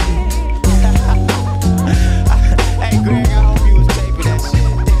Warren G. Hey Greg, I hope you was taping that shit.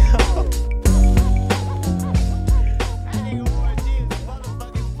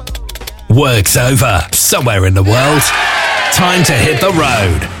 Work's over somewhere in the world. Time to hit the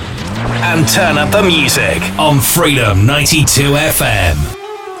road and turn up the music on Freedom 92 FM.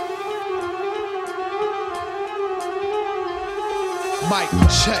 Mic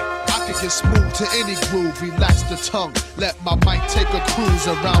check. I can get smooth to any groove, relax the tongue. Let my mic take a cruise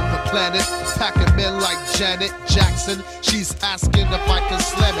around the planet. Packing men like Janet Jackson. She's asking if I can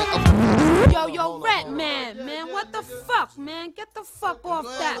slam it. Yo, Rat Man, what the fuck, man? Get the fuck off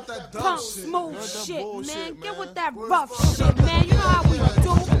that punk smooth shit, man. Get with that rough shit, man. You know how we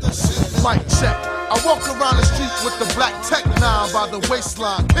do. Mic check. I walk around the street with the black Tech 9 by the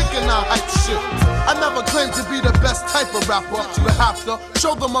waistline, kicking out hype shit. I never claimed to be the best type of rapper, but have to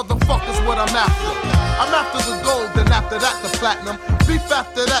show the motherfuckers what I'm after. I'm after the gold, then after that the platinum. Beef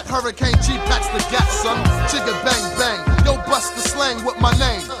after that, Hurricane G packs the gat, son. Chigga bang bang, yo bust the slang with my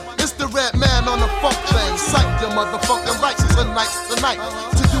name. It's the Red Man on the funk thing. Psych your motherfucking rights tonight.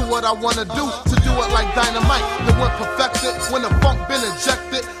 To do what I wanna do, to do it like dynamite. The one perfected, when the funk been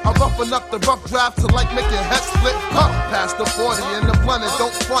injected. I roughen up the rough draft to like make your head split. Past the 40 in the blunt and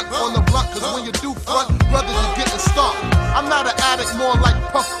don't front on the blunt. Cause when you do front, brother, you getting stomped. I'm not an addict, more like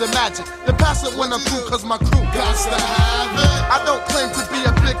Puff the Magic. Then pass it when I'm through, cause my crew got to have it. I don't claim to be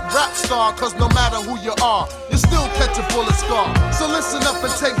a big rap star, cause no matter who you are, you still catch a bullet scar. So listen up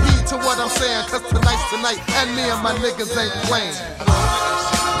and take heed to what I'm saying, cause tonight's tonight, and me and my niggas ain't playing.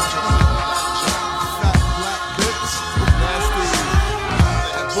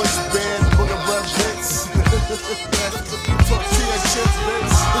 Bush band, full of rough hits. Tortilla chips,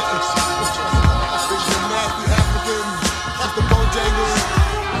 bitch. Big nasty African, with the Bojangles.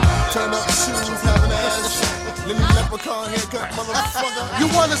 Turn up the shoes, have an ass. Lily leprechaun haircut, motherfucker. You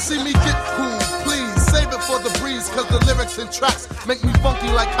wanna see me get cool, please. Save it for the breeze, cause the lyrics and tracks make me funky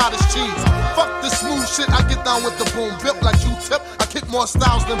like cottage cheese. Fuck this smooth shit, I get down with the boom bip like you tip. I kick more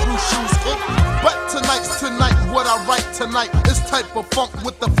styles than Bruce Shoes kick. But tonight's tonight, what I write tonight is type of funk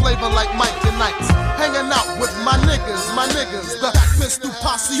with the flavor like Mike and Knights. Hanging out with my niggas, the pistol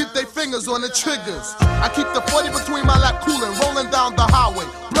posse, keep they fingers on the triggers. I keep the 40 between my lap coolin', rolling down the highway.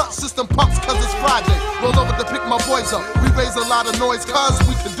 Blunt system pumps cause it's Friday. Roll over to pick my boys up. We raise a lot of noise cause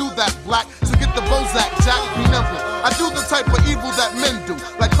we can do that black. So get the Bozak, Jack, be nimble. I do the type of evil that men do,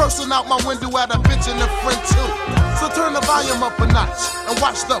 like cursing out my window at a bitch and a friend too. So turn the volume up a notch and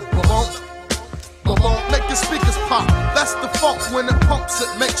watch the boom. Make your speakers pop. That's the funk when it pumps, it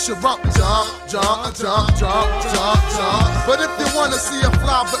makes you rump. Jump. But if you wanna see a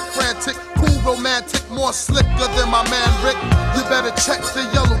fly but frantic, cool romantic, more slicker than my man Rick. You better check the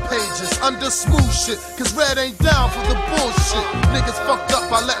yellow pages under smooth shit, cause Red ain't down for the bullshit. Niggas fucked up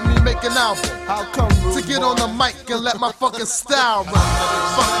by letting me make an album. How come to get on the mic and let my fucking style run?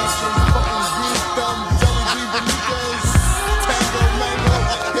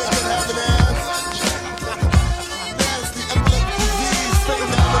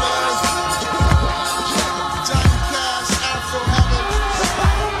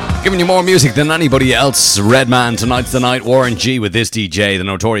 Giving you more music than anybody else. Redman, Tonight's the Night. Warren G with This DJ. The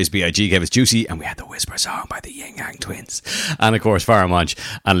Notorious B.I.G. gave us Juicy. And we had the Whisper song by the Yin Yang Twins. And of course, Farrah Monch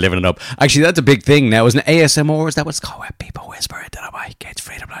and Living It Up. Actually, that's a big thing now, isn't it? ASMR, is that what's called? When people whisper into the mic. It's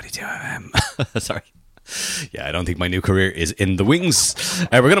Freedom 92 FM. Sorry. Yeah, I don't think my new career is in the wings.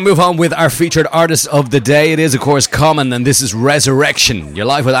 We're going to move on with our featured artist of the day. It is, of course, Common, and this is Resurrection. You're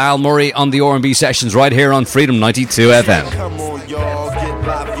live with Al Murray on the R&B Sessions right here on Freedom 92 FM. Come on, y'all, get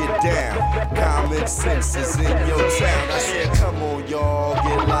live, get down. Common sense is in your town. I said, come on, y'all,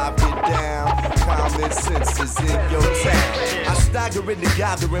 get live, get down. Common sense is in your town. I stagger in the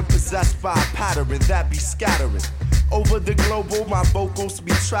gathering, possessed by a pattern that be scattering. Over the global, my vocals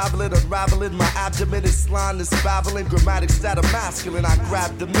be traveling, unraveling. My abdomen is slime, is babbling. Grammatics that are masculine, I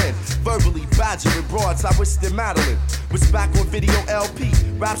grab them in. Verbally badgering broads, I wish they're Madeline. Was back on video LP.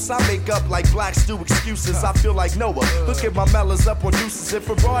 Raps I make up like blacks do excuses. I feel like Noah. Look at my mellas up on deuces. If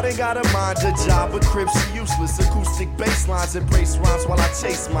a broad ain't got a mind, a job, a crib, she useless. Acoustic bass lines embrace rhymes while I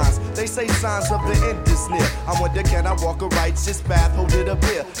chase mines. They say signs of the end is near. I wonder, can I walk a righteous path? Hold it up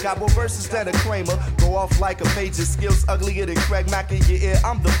here. Got more verses than a Kramer. Go off like a major. Skills uglier than Craig Mack in your ear,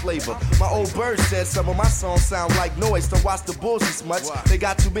 I'm the flavor. My old bird said some of my songs sound like noise. Don't watch the Bulls as much. They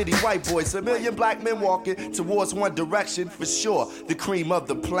got too many white boys. A million black men walking towards one direction. For sure, the cream of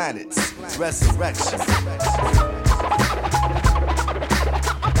the planets. Resurrection.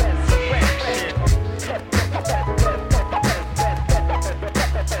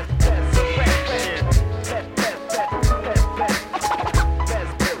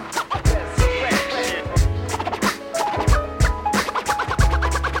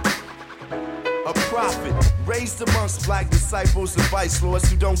 Raised amongst black disciples and vice lords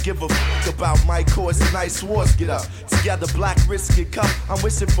who don't give a fuck about my course and nice wars. Get up together, black wrist get cup. I'm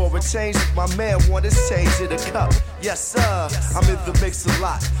wishing for a change. My man want his change in a cup. Yes sir, I'm in the mix a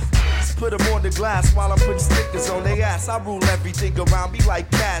lot. Put them on the glass while I'm putting stickers on their ass. I rule everything around me like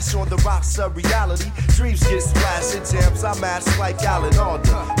cash on the rocks of reality. Dreams get splashed in jams. I mash like Alan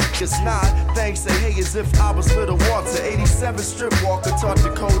Alda. It's not things say hey as if I was Little Walter. 87 strip walker taught the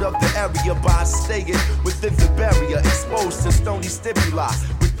code of the area by staying within the barrier, exposed to stony stimuli.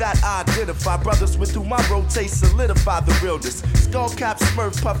 With that I identify brothers with whom I rotate, solidify the realness. Skull cap,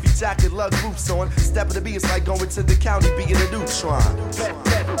 smurf, puffy jacket, lug boots on. Stepping to me is like going to the county being a neutron.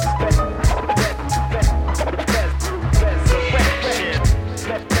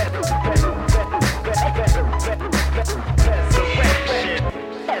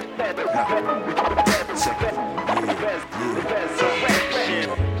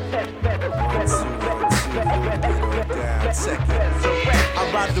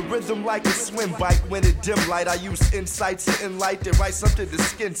 I ride the rhythm like a swim bike. When it dim light, I use insight to enlighten. They write something to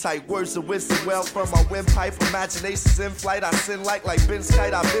skin tight. Words of wisdom well from my windpipe. Imaginations in flight. I send like Ben's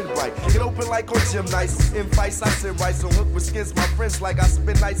kite. I've been right. Get open like on gym nights. In fights, I send rights on hook with skins. My friends like I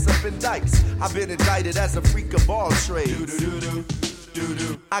spend nights up in dikes. I've been indicted as a freak of all trades.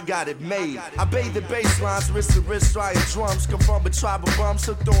 I got it made. I bathe the bass lines, wrist to wrist, trying drums. Come from a tribe of bums,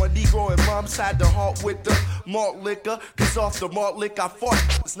 hooked on Negro and mums. Had to halt with the malt liquor, cause off the malt lick I fought.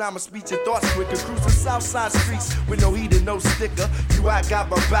 Now my speech and thoughts quicker. Cruising Southside streets with no heat and no sticker. You I got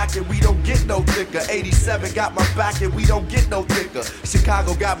my back and we don't get no thicker. 87 got my back and we don't get no thicker.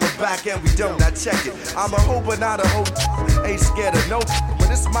 Chicago got my back and we don't. I check it. I'm a hoe but not a hoe. Ain't scared of no.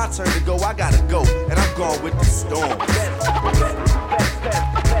 When it's my turn to go, I gotta go. And I'm going with the storm.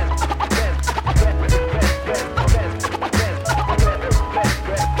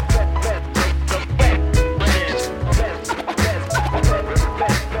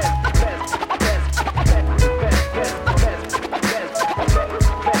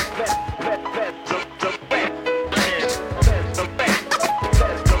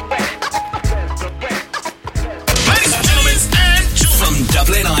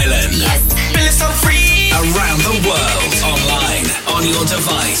 On your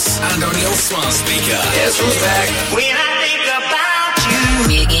device and on your smart speaker. Guess who's back? When I think about you,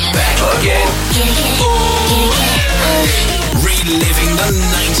 me again. Back again. Reliving the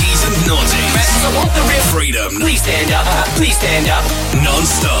 90s and noughties. I want the real Freedom. Please stand up. Please stand up.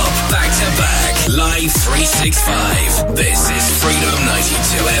 Non-stop. Back to back. Live 365. This is Freedom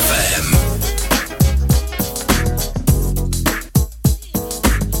 92 FM.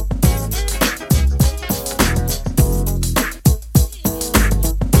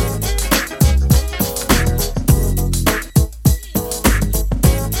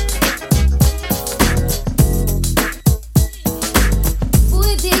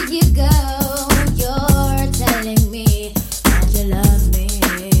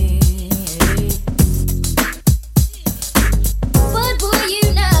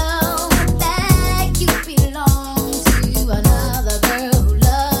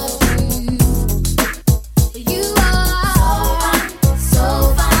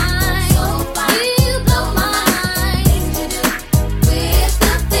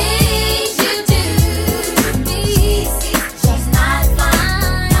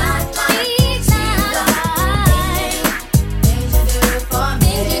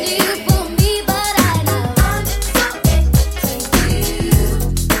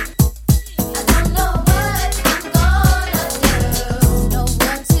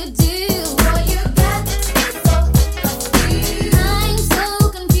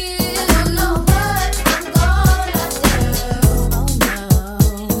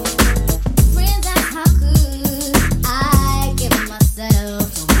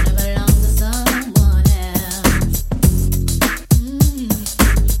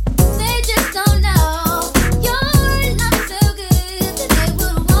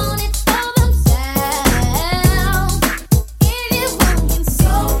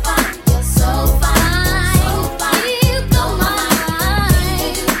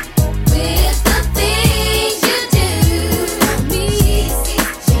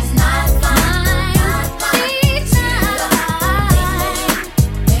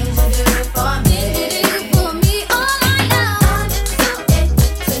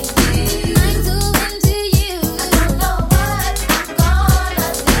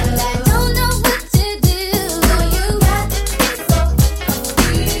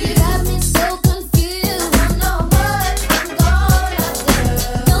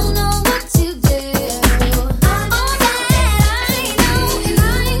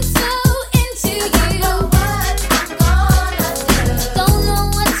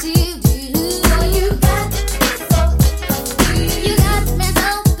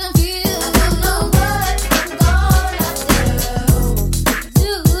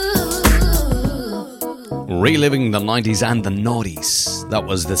 reliving the 90s and the noughties. That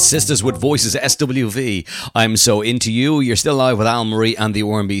was the Sisters with Voices, SWV. I'm So Into You. You're still live with Al Marie and the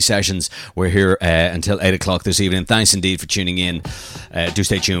R&B Sessions. We're here until 8 o'clock this evening. Thanks indeed for tuning in. Do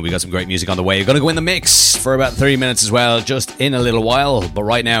stay tuned. We got some great music on the way. You're going to go in the mix for about 30 minutes as well, just in a little while. But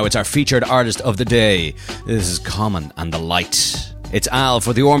right now, it's our featured artist of the day. This is Common and The Light. It's Al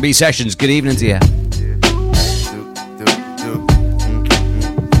for the R&B Sessions. Good evening to you.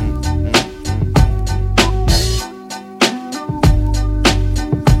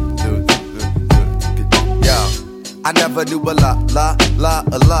 I never knew a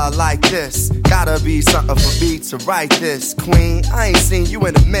love like this. Gotta be something for me to write this. Queen, I ain't seen you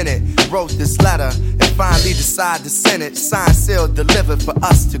in a minute. Wrote this letter and finally decided to send it. Signed, sealed, delivered for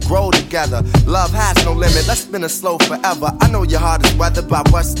us to grow together. Love has no limit, let's spin it slow forever. I know your heart is weathered by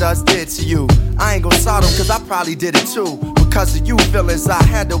what studs did to you. I ain't gon' sort them cause I probably did it too. Because of you feelings I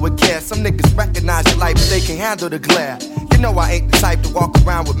handle with care. Some niggas recognize your light but they can't handle the glare. You know I ain't the type to walk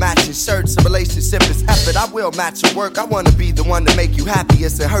around with matching shirts. A relationship is effort, I will match your work. I wanna be the one to make you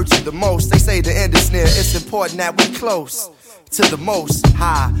happiest and hurt you the most. They say the end is near, it's important that we close to the most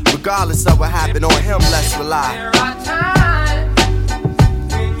high. Regardless of what happened on him, let's rely. There are times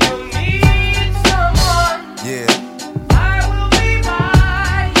when you need someone. Yeah. I will be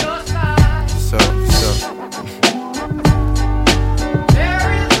by your side. So. There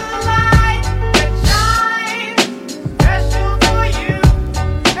is a light that shines special for you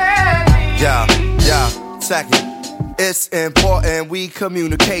and me. Yeah, second. It's important we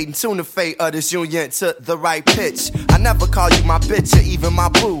communicate and tune the fate of this union to the right pitch. I never call you my bitch or even my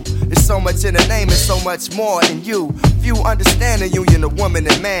boo. There's so much in the name and so much more in you. Few understand the union of woman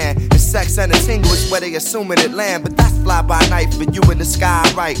and man. And sex and a tingle is where they assuming it land. But that's fly by night for you in the sky,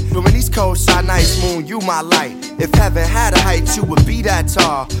 right? During these cold shine nights, moon, you my light. If heaven had a height, you would be that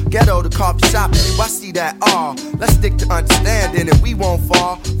tall. Ghetto to coffee shop, you, I see that all. Let's stick to understanding and we won't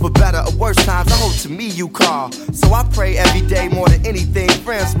fall. For better or worse times, I hope to me you call. So I pray every day more than anything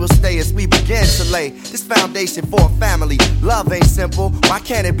friends will stay as we begin to lay this foundation for a family. Love ain't simple, why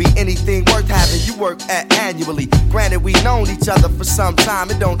can't it be anything worth having you work at annually? Granted we known each other for some time,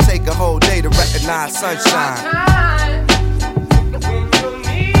 it don't take a whole day to recognize sunshine. There are times when you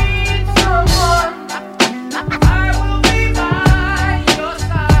need someone. I will be by your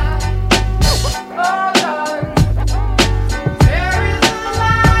side. Oh Lord, there is a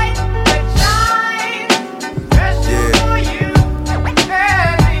light that shines special for you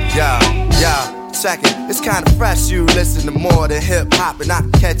and me. Yeah, second, it's kinda fresh you listen to more than hip-hop. And I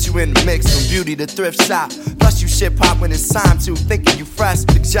can catch you in the mix from beauty to thrift shop. Plus you shit pop when it's time to, thinking you fresh.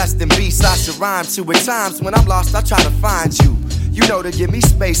 Suggesting beats I should rhyme to. At times when I'm lost I try to find you. You know to give me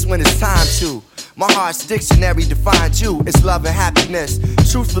space when it's time to. My heart's dictionary defines you, it's love and happiness.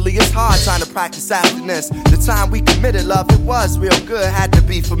 Truthfully, it's hard trying to practice happiness. The time we committed love, it was real good. Had to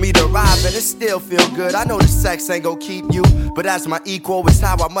be for me to arrive and it still feel good. I know the sex ain't gon' keep you, but as my equal, it's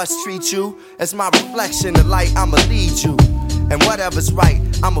how I must treat you. As my reflection, the light, I'ma lead you. And whatever's right,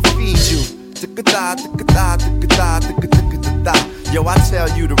 I'ma feed you. Yo, I tell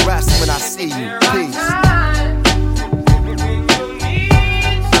you the rest when I see you. Peace.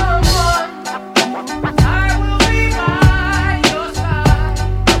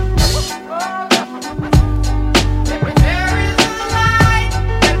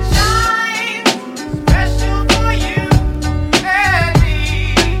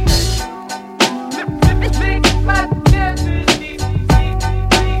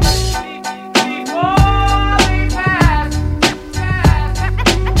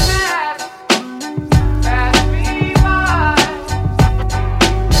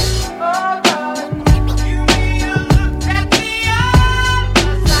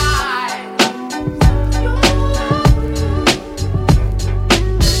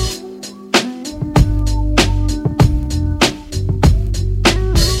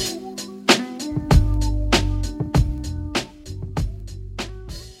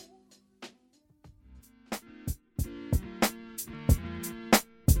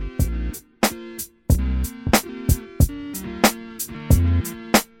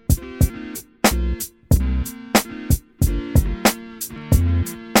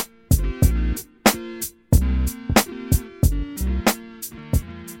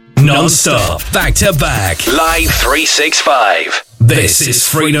 Non-stop, back-to-back, live 365. This is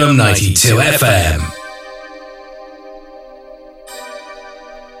Freedom 92 FM.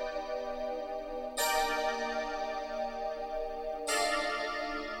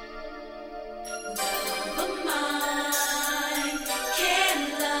 Can't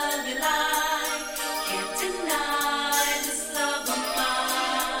deny this love of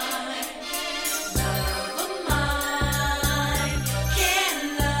mine. Love of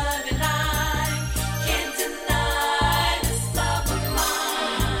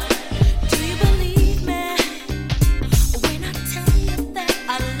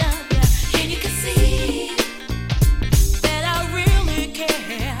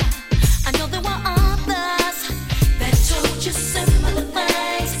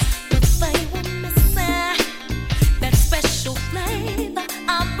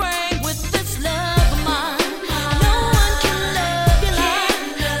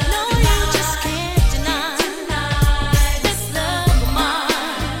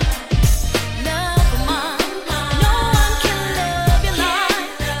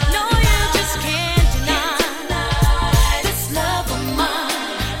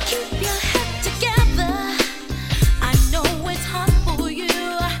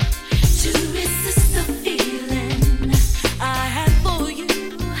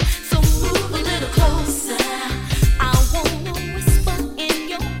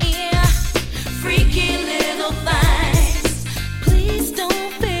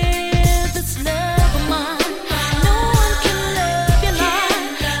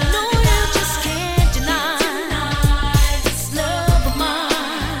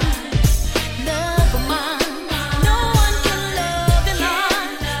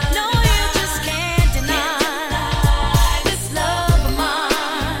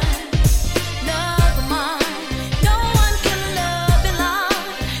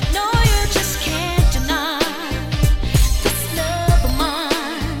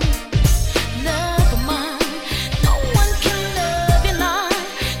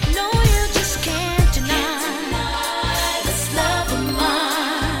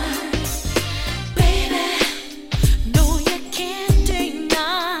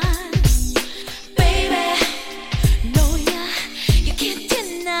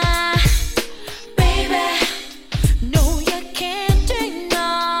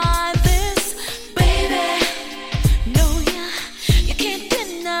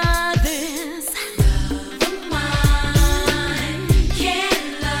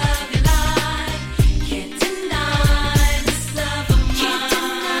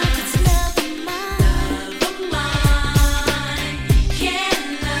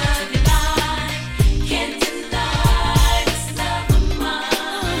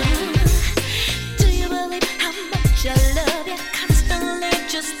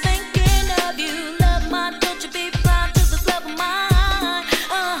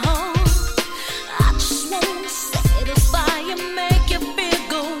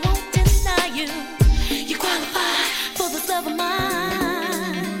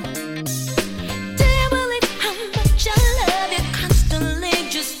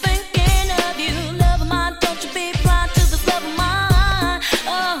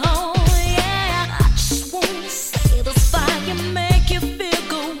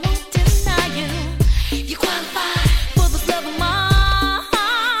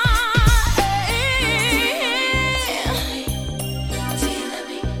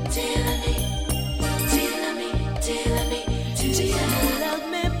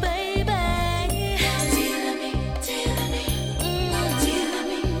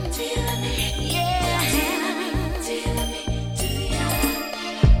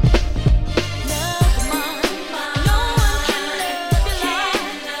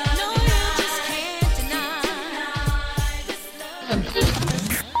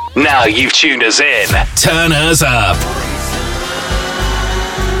Now you've tuned us in. Turn us up.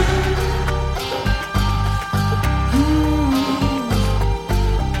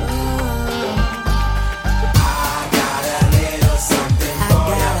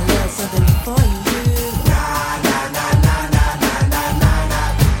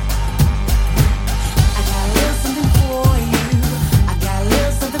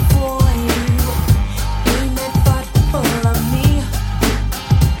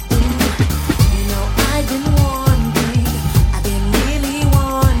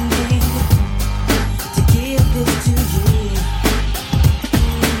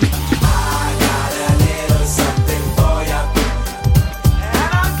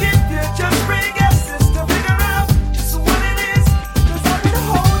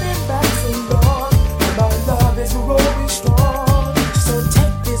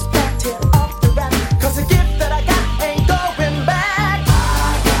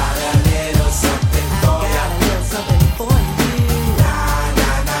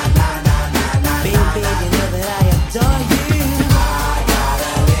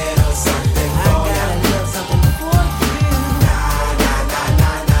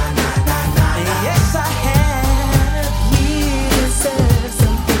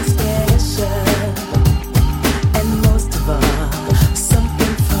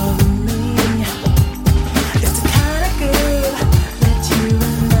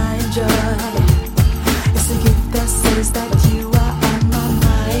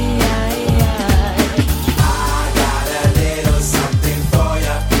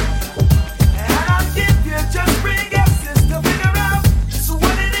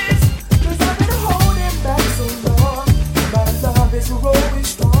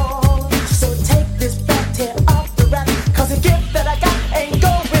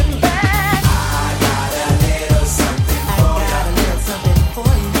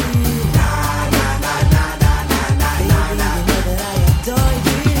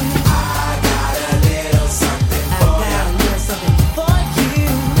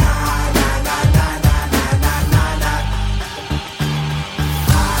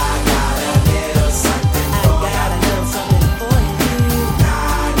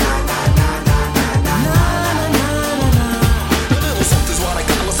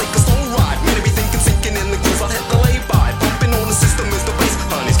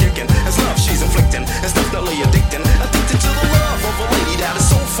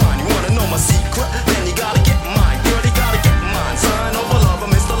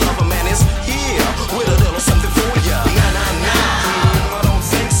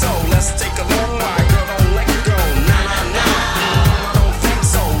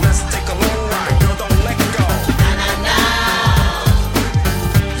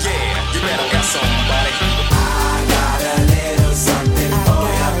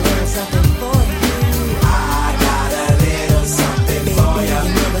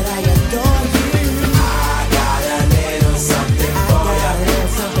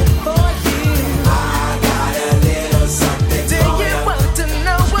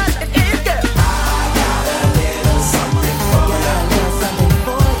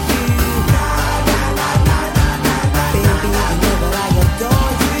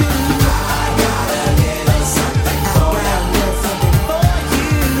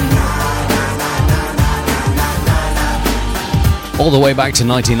 All the way back to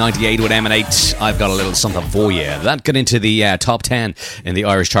 1998 with Emanate, I've got a little something for you. That got into the top 10 in the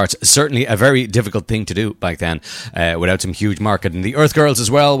Irish charts. Certainly a very difficult thing to do back then without some huge market. And the Earth Girls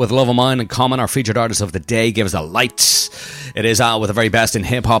as well, with Love of Mine and Common, our featured artist of the day, give us the lights. It is Al with the very best in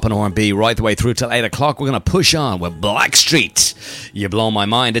hip-hop and R&B right the way through till 8 o'clock. We're going to push on with Blackstreet. You blow my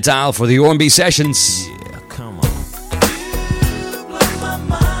mind. It's Al for the R&B Sessions. Yeah, come on.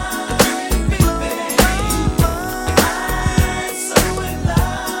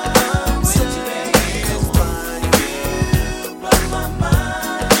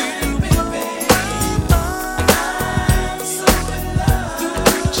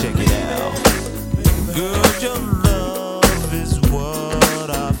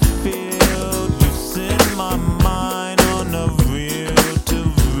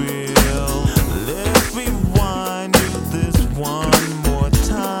 Let's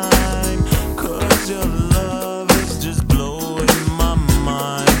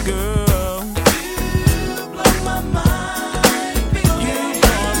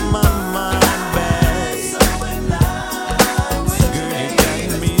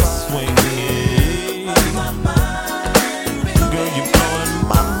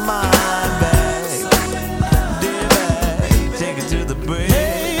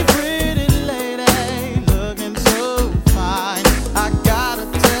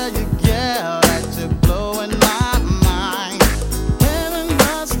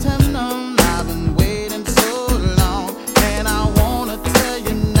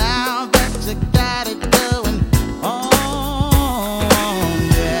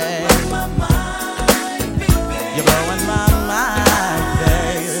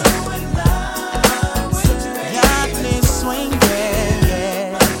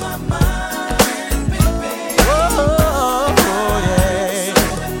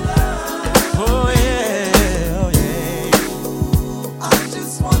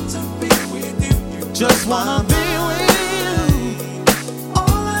Just wanna be with you. All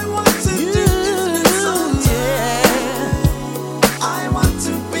I want to do is spend some time. I want to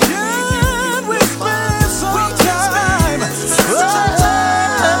be with you. We spend some time.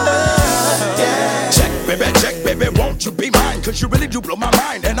 Check, baby, won't you be mine? Cause you really do blow my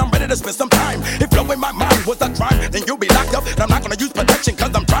mind. And I'm ready to spend some time. If blowing my mind was a crime, then you'll be locked up. And I'm not gonna use protection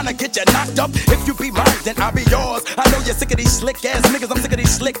cause I'm trying to get you knocked up. If you be mine, then I'll be yours. I know you're sick of these slick ass niggas, I'm sick of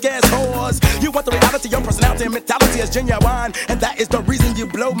these slick ass whores. You want the reality, your personality and mentality is genuine. And that is the reason you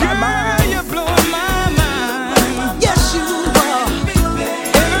blow my mind. You blow my mind. Yes, you are.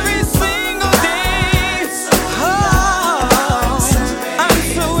 Every single day. Oh, I'm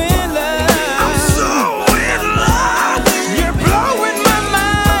so in love. I'm so in love. You're blowing my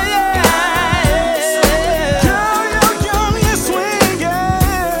mind. Girl, you're young, you're swinging.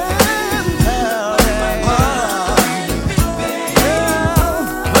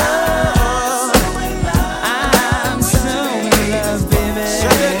 I'm so in love, baby. So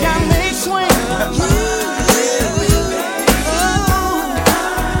you got me swinging.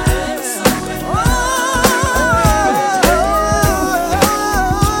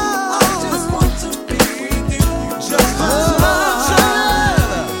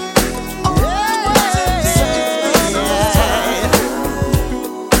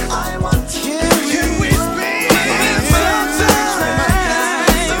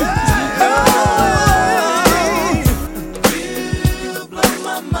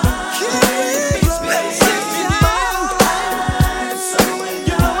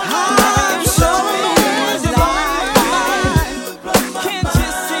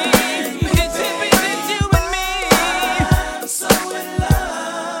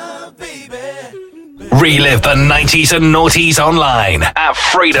 Relive the 90s and noughties online at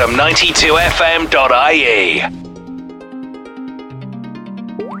freedom92fm.ie.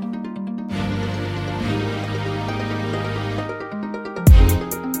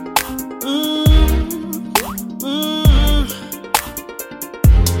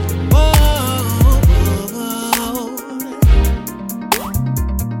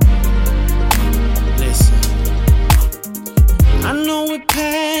 I know we're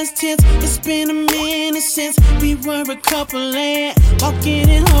past tense. It's been a minute since we were a couple and walking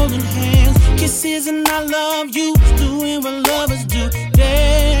and holding hands, kisses and I love you, doing what lovers do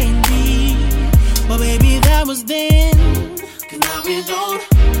daily. But baby, that was then. 'Cause now we don't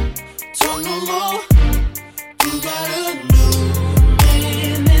talk no more. You got a new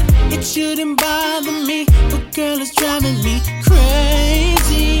man and it shouldn't bother me, but girl, it's driving me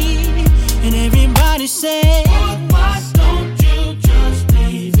crazy. And everybody say, why don't you just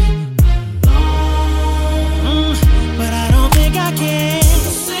leave it alone? But I don't think I can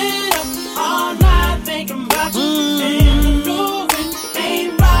sit up all night thinking about you. And I know it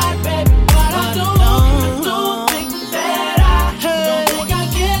ain't right, baby, but I don't think that I don't think I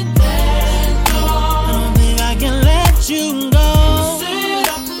can let go. I don't think I can let you go. Sit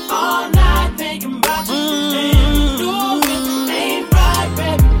up all night thinking about you. And I know it ain't right,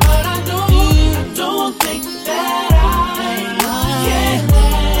 baby, but I don't think that I can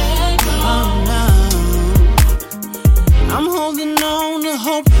let go. I'm holding on to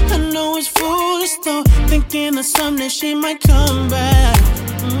hope. I know it's foolish though, thinking that someday she might come back.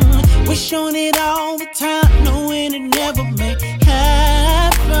 Wish on it all the time, knowing it never may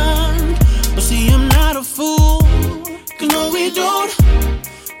happen. But see, I'm not a fool, 'cause no, we don't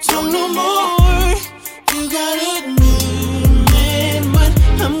talk no more. You got a new man, but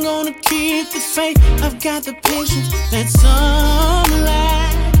I'm gonna keep the faith. I've got the patience that some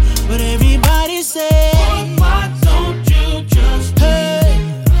lack. But everybody say, why don't you just stay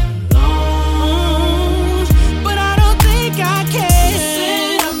alone? But I don't think I can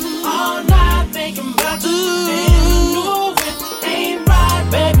sit up all night thinking about you. And I know it ain't right,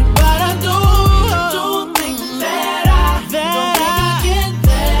 baby, but I don't think that I can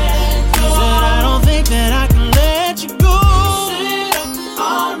let go. Said I don't think that I can let you go. Sit up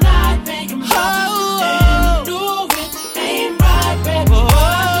all night thinking about you. And I know it ain't right, baby, but I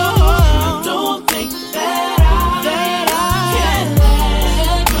don't think that I can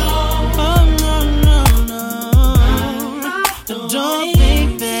let go. Oh, no, no, no. I don't think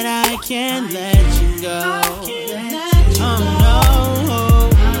that I can let you go. Oh, no.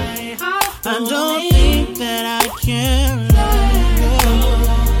 I don't think that I can let you go.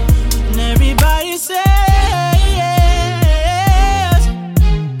 And everybody says,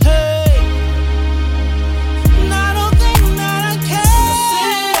 hey, and I don't think that I can.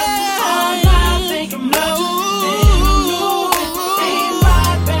 Sit up all night thinking about you. And I know it ain't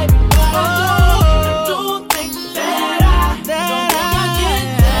right, baby, but I don't think that I can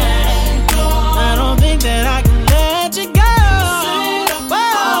let go.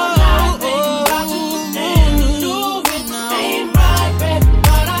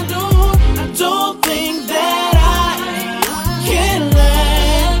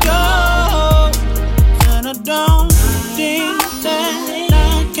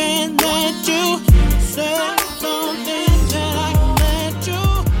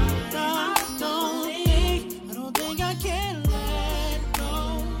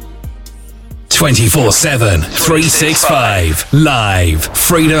 24/7, 365. Live.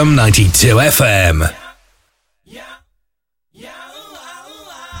 Freedom 92 FM.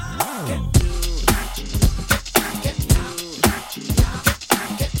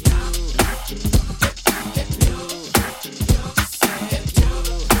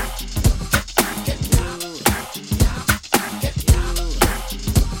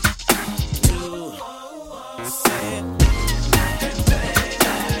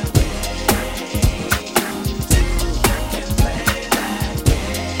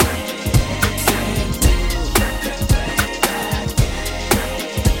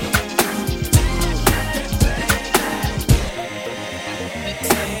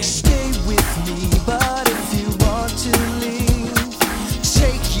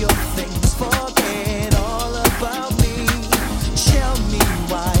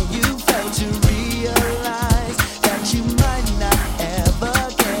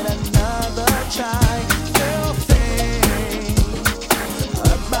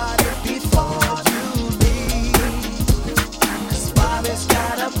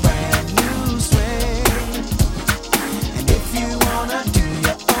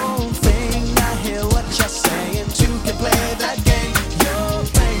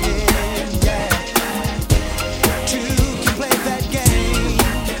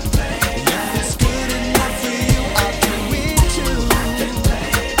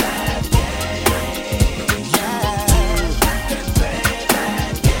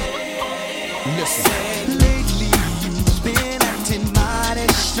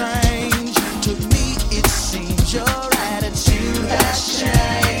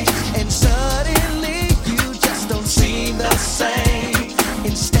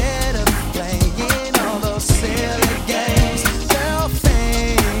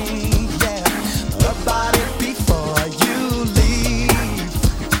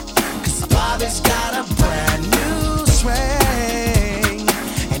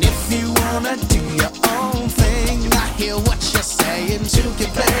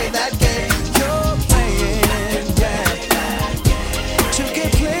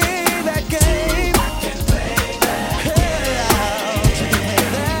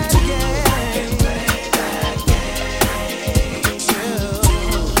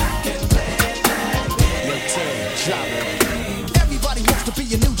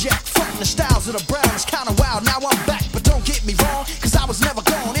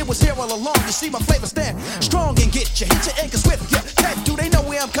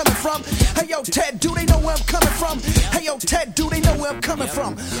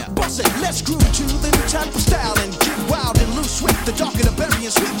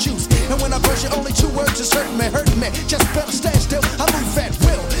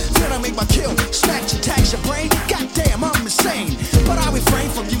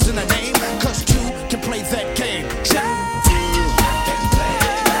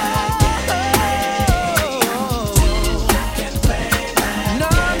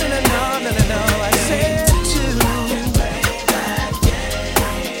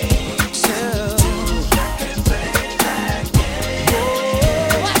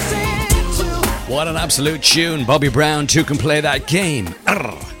 Absolute tune. Bobby Brown, Two Can Play That Game.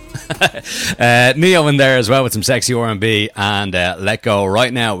 Neo in there as well with some sexy R&B and Let Go.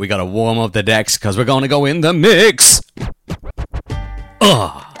 Right now we gotta warm up the decks because we're gonna go in the mix.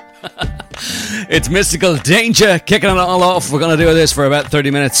 It's Mystical Danger kicking it all off. We're gonna do this for about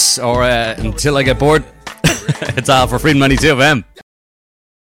 30 minutes or until I get bored. It's all for Freedom 92 FM.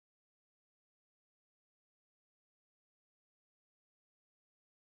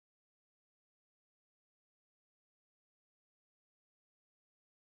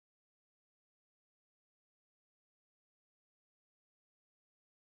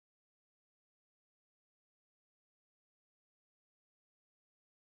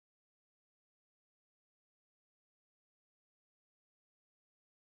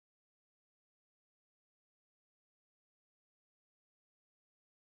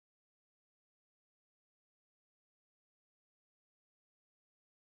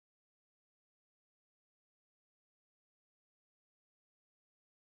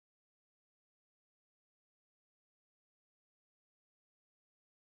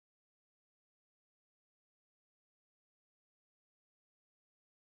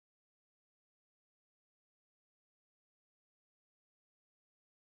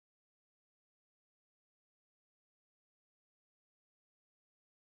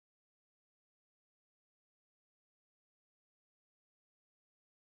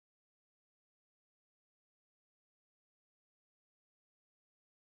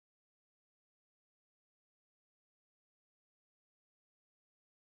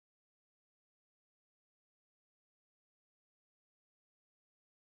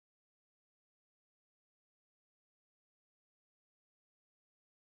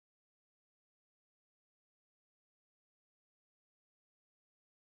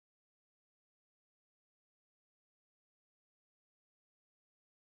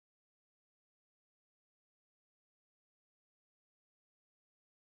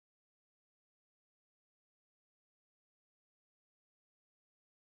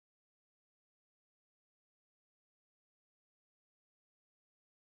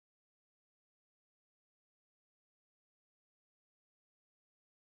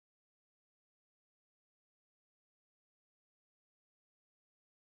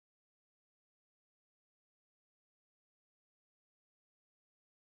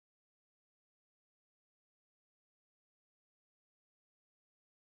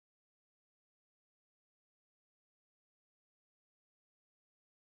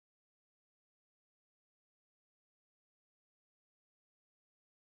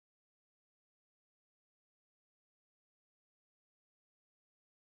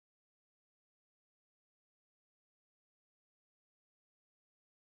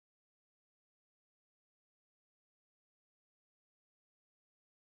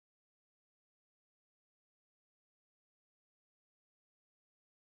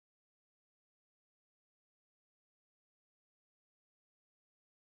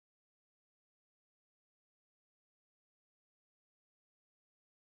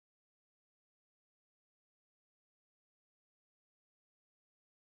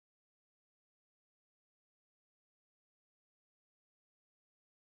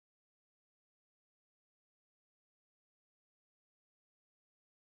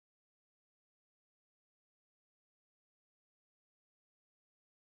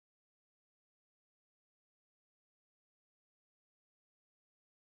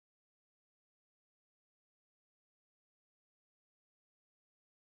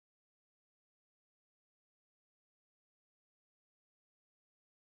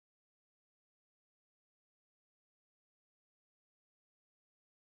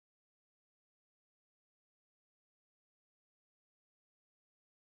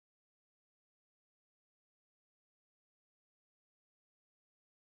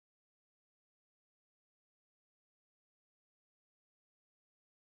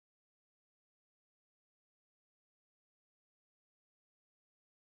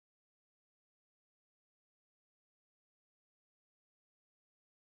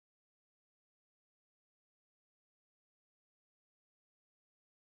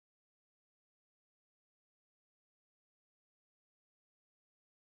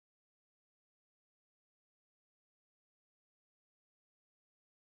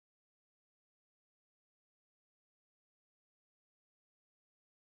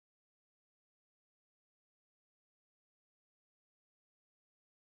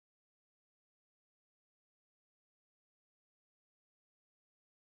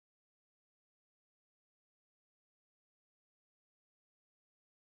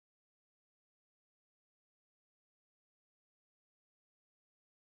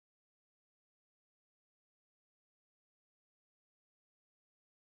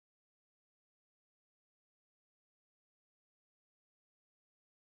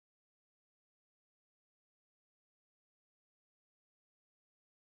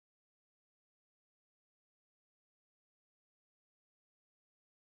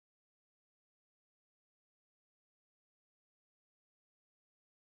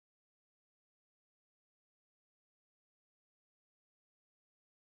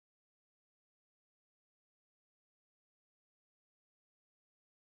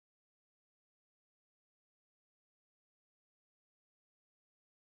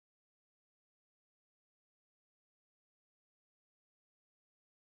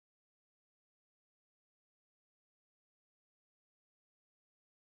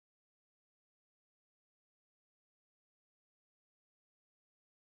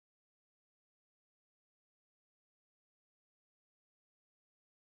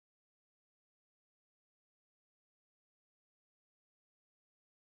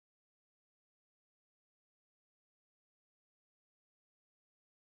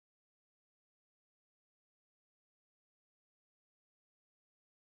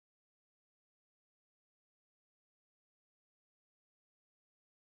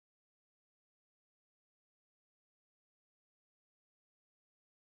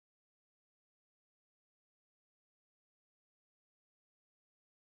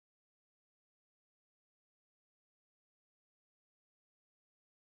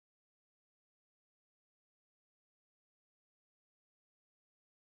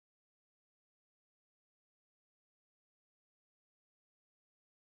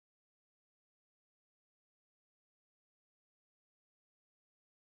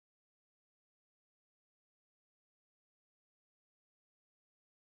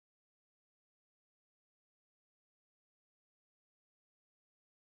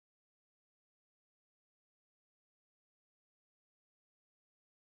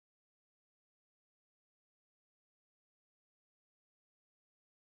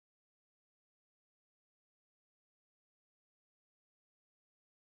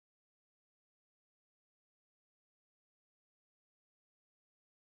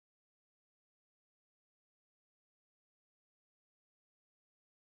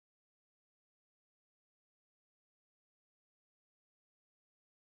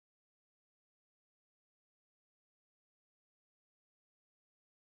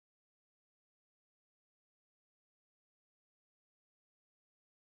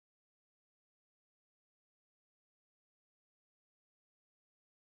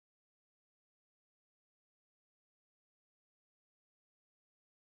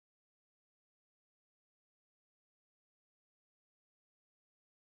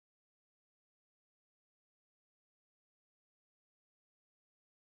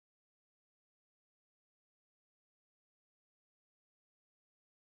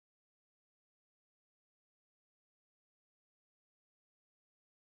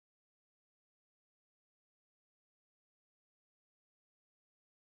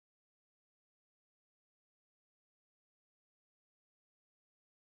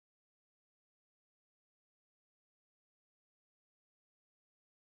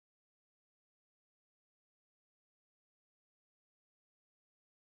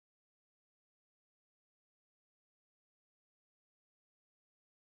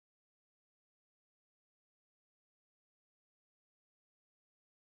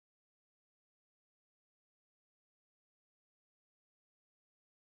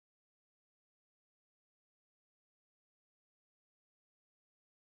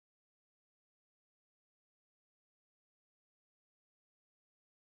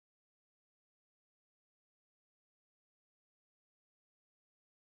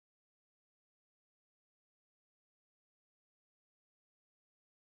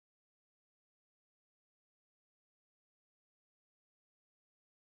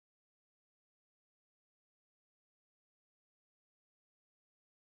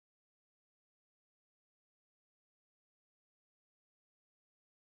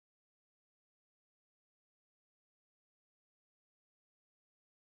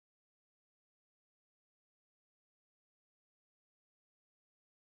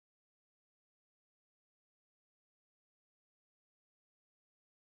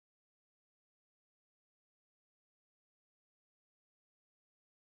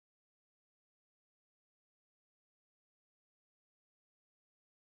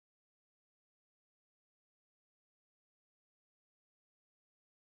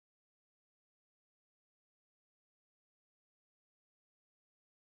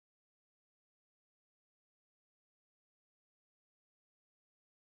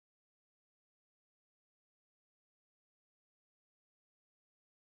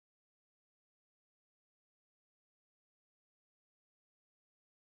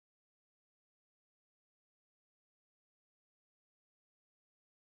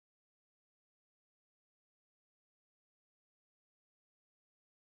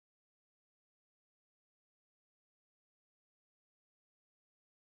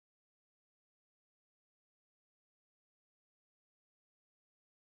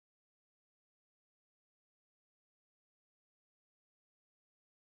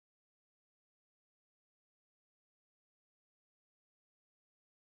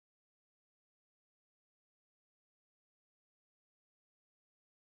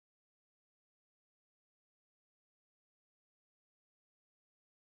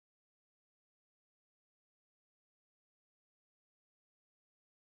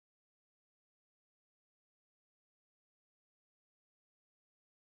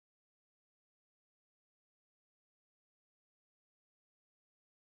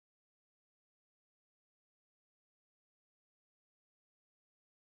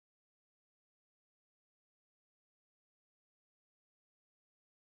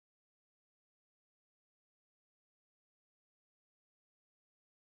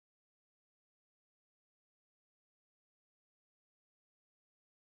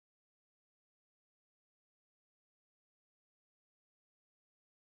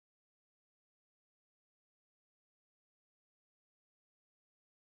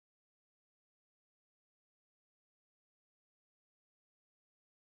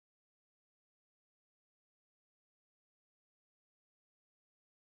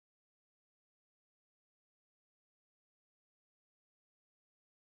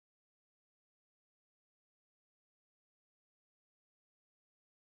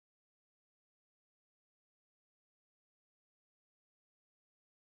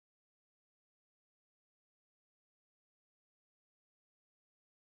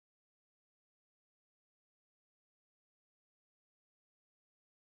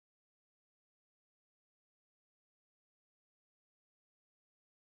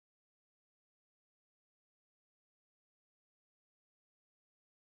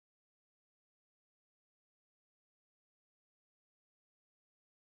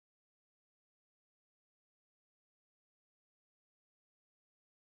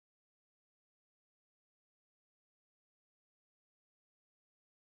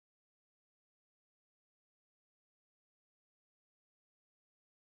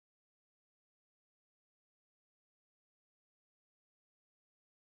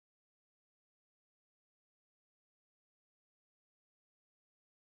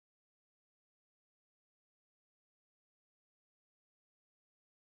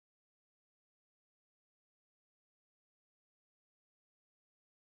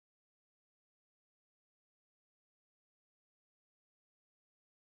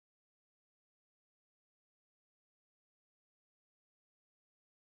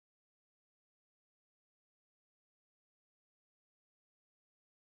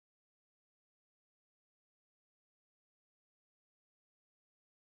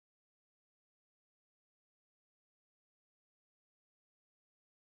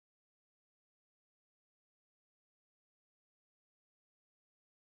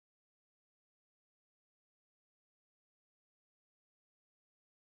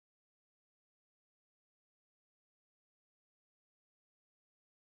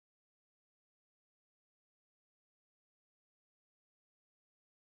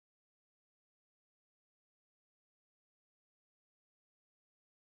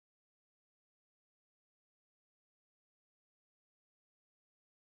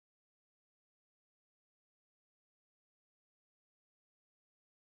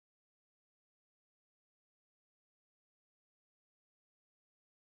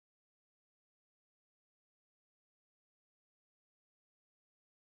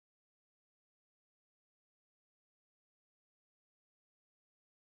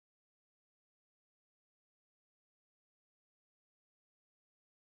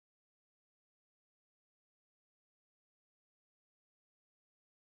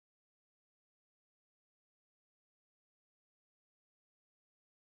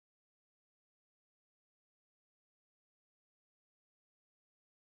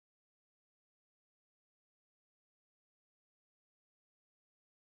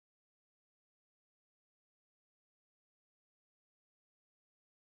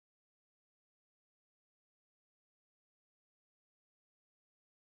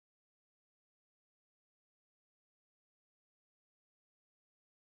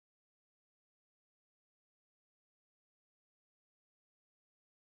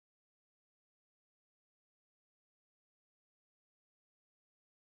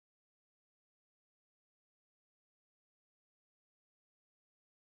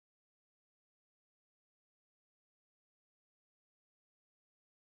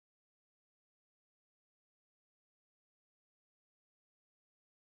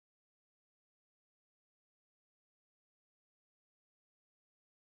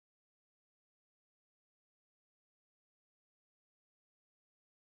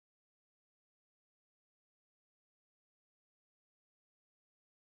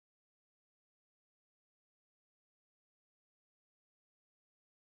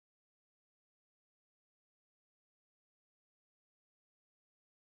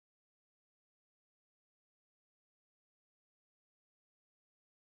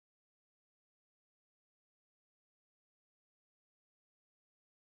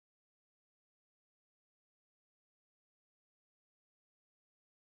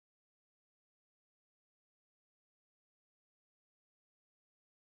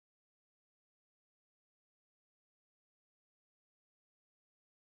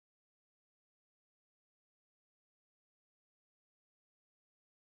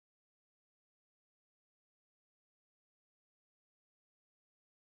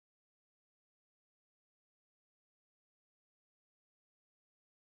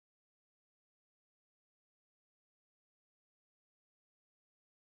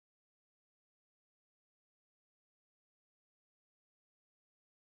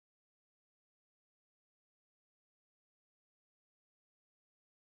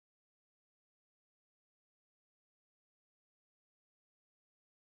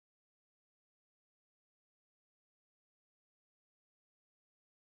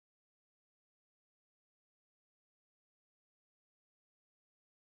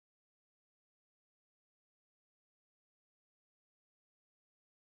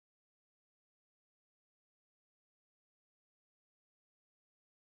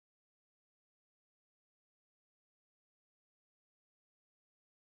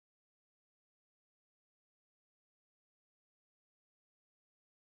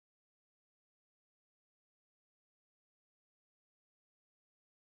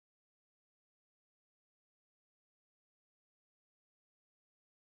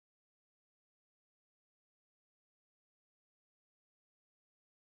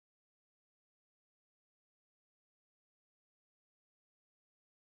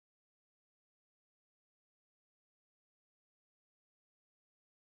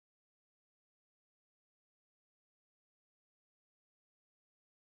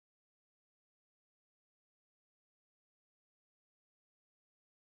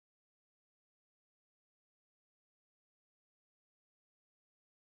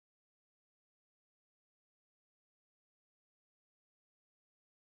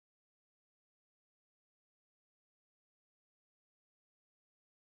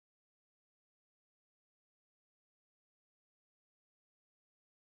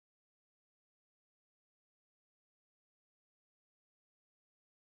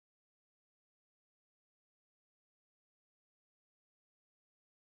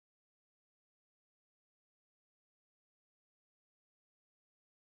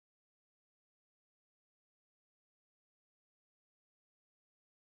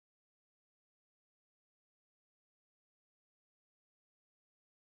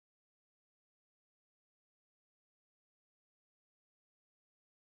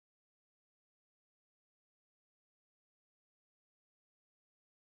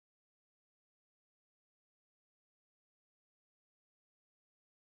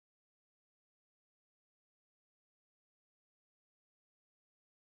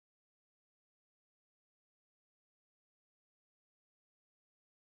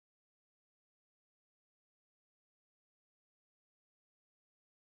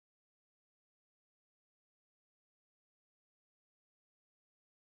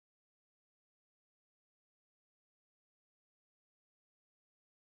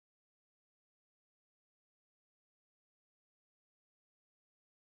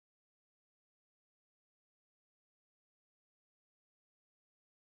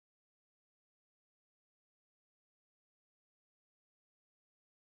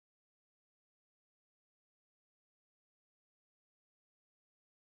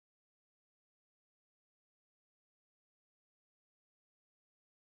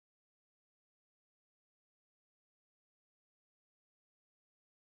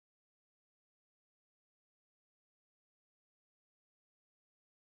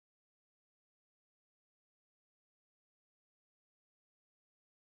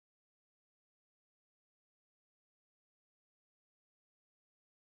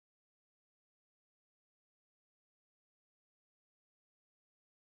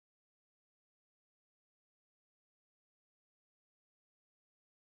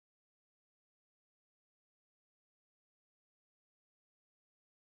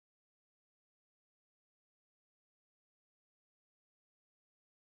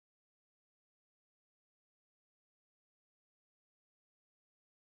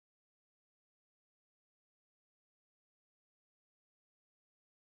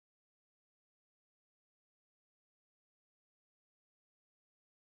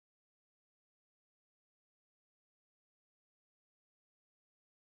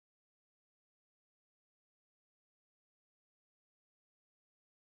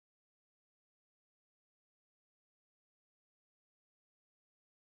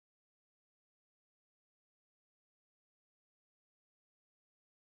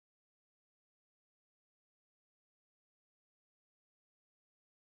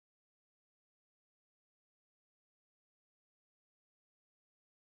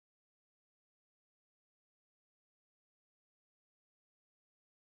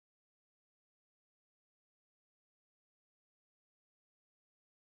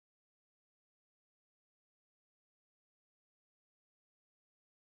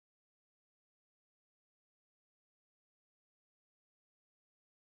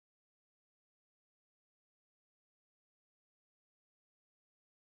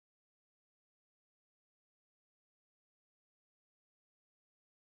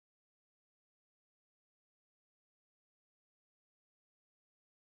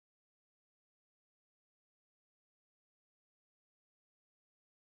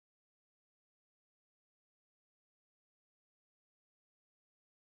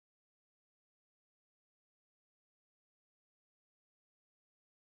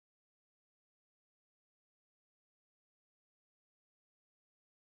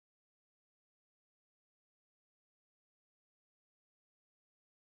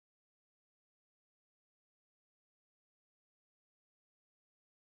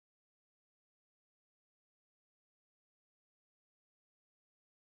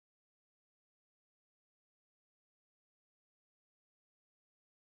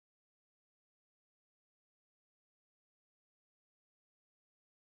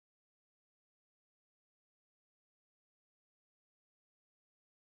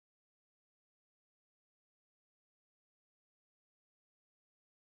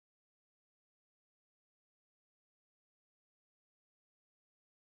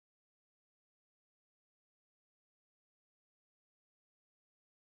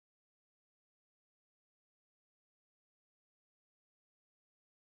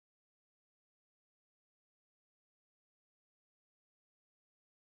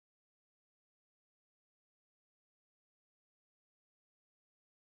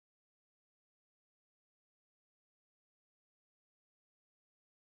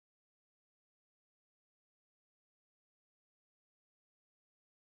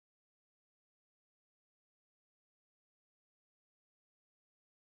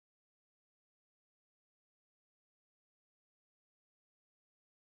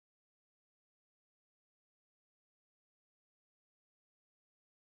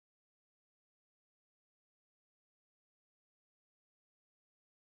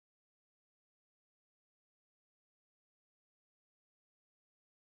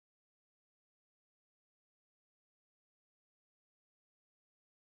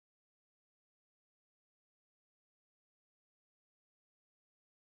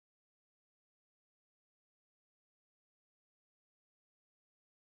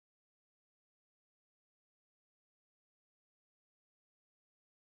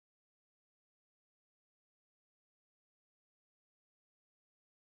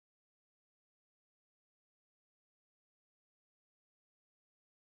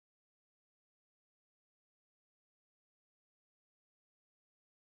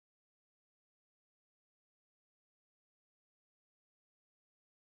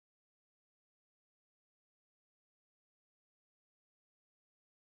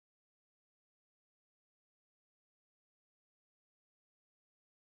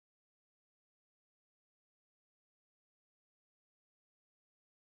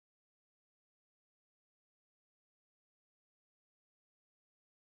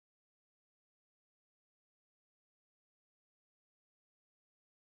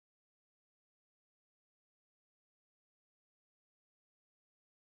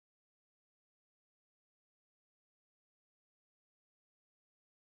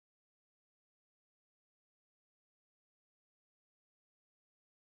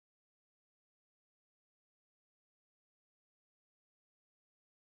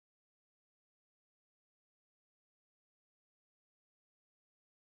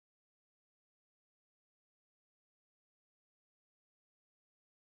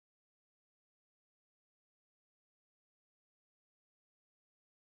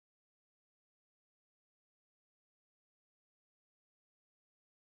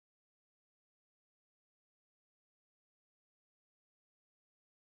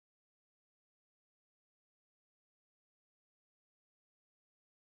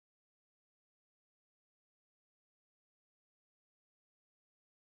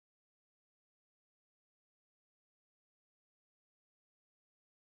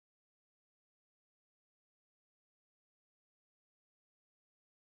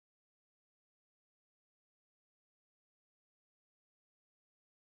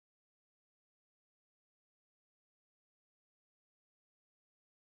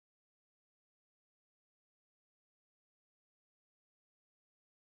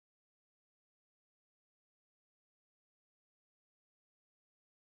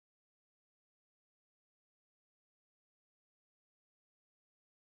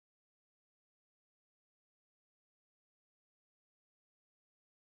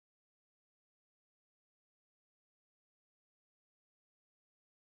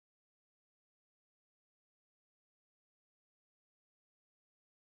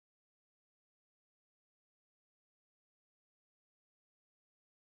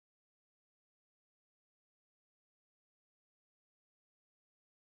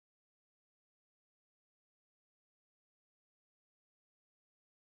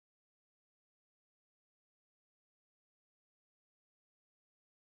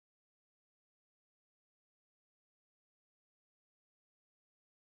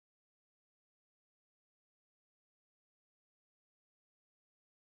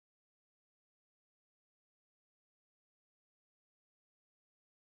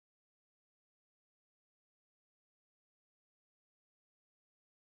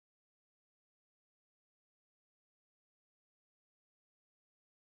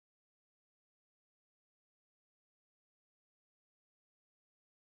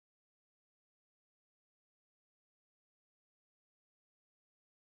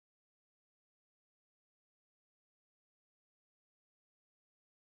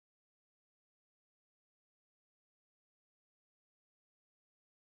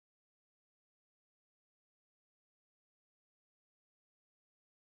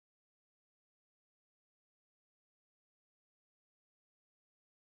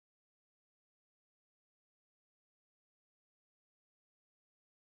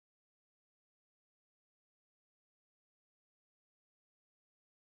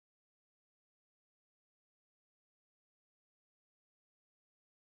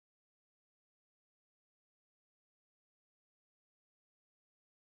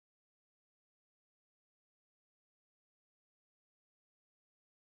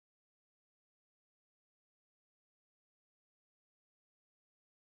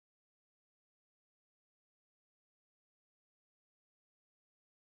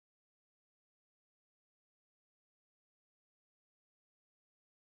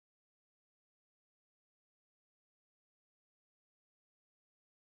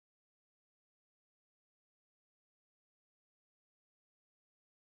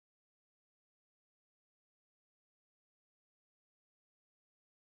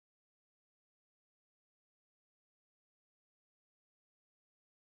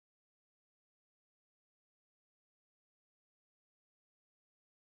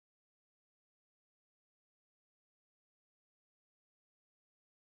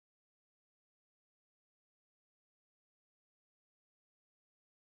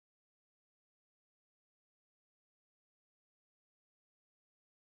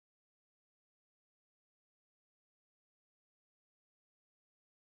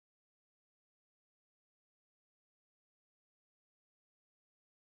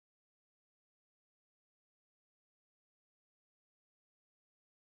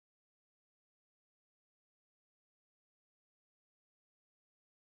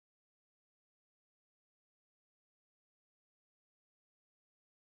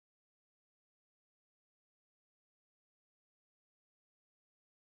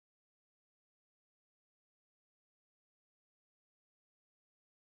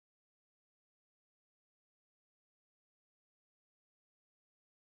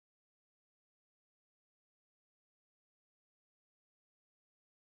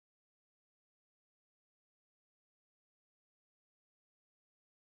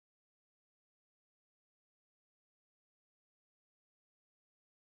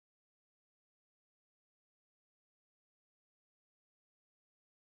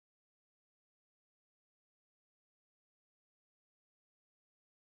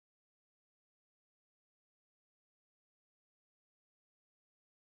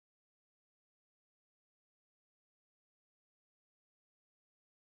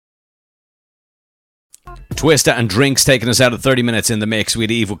 Twista and Drinks taking us out of 30 minutes in the mix. We had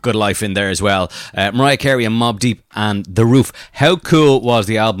Eve with Good Life in there as well. Mariah Carey and Mobb Deep and The Roof. How cool was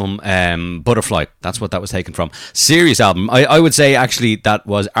the album Butterfly? That's what that was taken from. Serious album. I would say actually that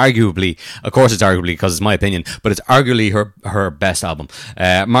was arguably, of course it's arguably because it's my opinion, but it's arguably her best album.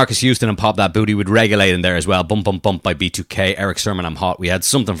 Marcus Houston and Pop That Booty would Regulate in there as well. Bump Bump Bump by B2K. Eric Sermon, I'm Hot. We had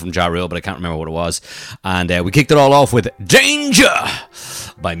something from Ja Rule, but I can't remember what it was. And we kicked it all off with Danger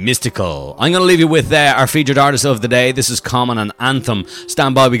by Mystical. I'm going to leave you with our featured artist of the day. This is Common and Anthem.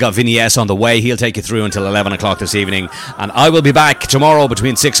 Stand by, we got Vinny S on the way. He'll take you through until 11 o'clock this evening. And I will be back tomorrow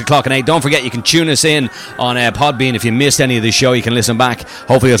between 6 o'clock and 8. Don't forget, you can tune us in on Podbean. If you missed any of the show, you can listen back.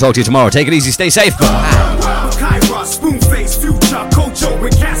 Hopefully I'll talk to you tomorrow. Take it easy, stay safe. Bye. Kyra, Spoonface, Future, Kojo,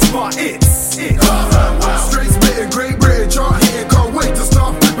 and Casper, it's it. Straight spitting, Great Bridge, our here, can't wait to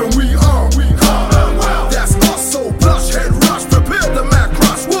start flipping, we are. That's us, so blush, head rush, prepare the Mac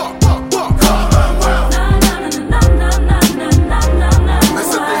crush, walk. They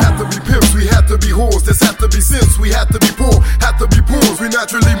said they had to be pimps, we had to be whores, this had to be simps, we had to be poor, had to be pawns, we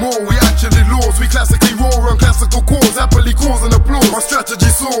naturally more, we actually laws, we classically roar on classical cause, happily causing applause, my strategy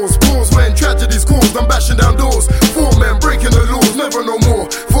soars, pause when tragedies caused, I'm bashing down doors, 4 men breaking the laws, never no more,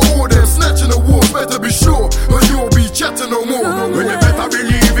 for all them snatching awards, better be sure, or you'll be chatting no more, when you better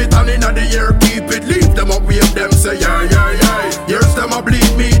believe it, and in the year keep it, leave them up, wave them, say yeah, yeah, yeah, years them a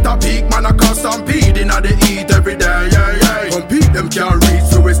bleed meat, a peak, man a custom feed, in the eat every day, yeah, yeah, compete them can't reach,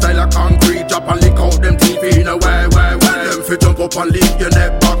 through a style of concrete, drop and lick out them TV in a way, them fit jump up and leave your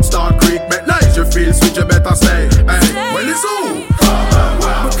neck back, start creek, make nice you feel, switch you better stay, hey, well it's who?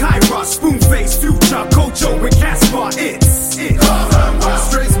 Kyra, Spoonface, Future, Kojo, and Casper, it's it.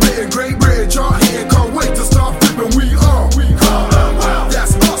 Straight spitting, Great Bridge, our here, can't wait to start flipping, we are.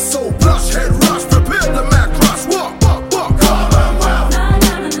 That's us, so blush, head rush, prepare the Mac crush, walk.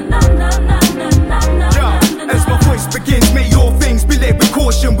 As my voice begins, may all things be led with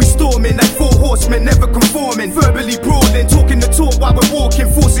caution, we storming like 4 horsemen, never conforming, verbally brawling, talking the talk while we're walking,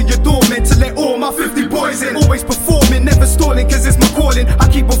 forcing your doorman to let all my 50 boys in, always performing, never stalling, cause it's my calling, I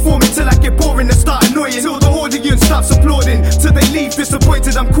keep performing till I get boring and start annoying, till the audience stops applauding, till they leave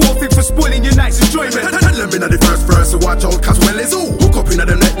disappointed, I'm coughing for spoiling your night's enjoyment. Tell them in the first verse, so watch out, cause well is who, hook up in the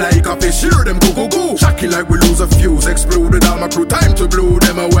net like a fish, hear them go go go, shocky like we lose a fuse, exploded all my crew, time to blow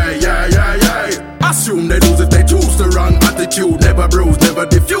them away, yeah, yeah, yeah. Assume they lose if they choose the wrong attitude, never bruise, never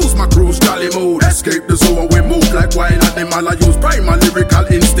diffuse my crew's jolly mood, escape the zone, we move like wild animal, I use primal lyrical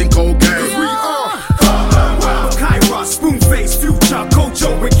instinct, okay. We are Kyra, Spoonface, Future,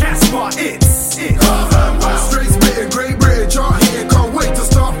 Kojo, and Casper, it's it. Straight spitting, Great Bridge, our here, can't wait to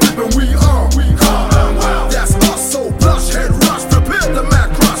start flipping, we are. That's us, so blush, head rush, prepare the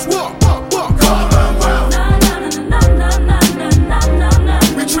Mac crush, walk.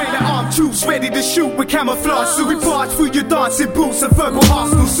 We train our arm troops, ready to shoot with camouflage, so we barge through your dancing boots and verbal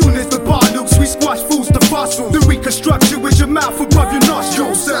arsenals. Soon as the bar looks, we squash fools to fossils. The reconstruction with your mouth above your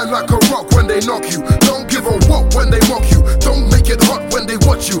nostrils. You sound like a rock when they knock you. Don't give a what when they mock you. Don't make it hot when they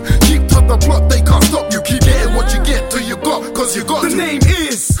watch you. Keep to the plot, they can't stop you. Keep getting what you get till you got, cause you got the to. Name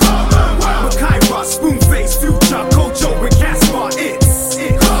is Kyra, Spoonface, Future, Kojo, and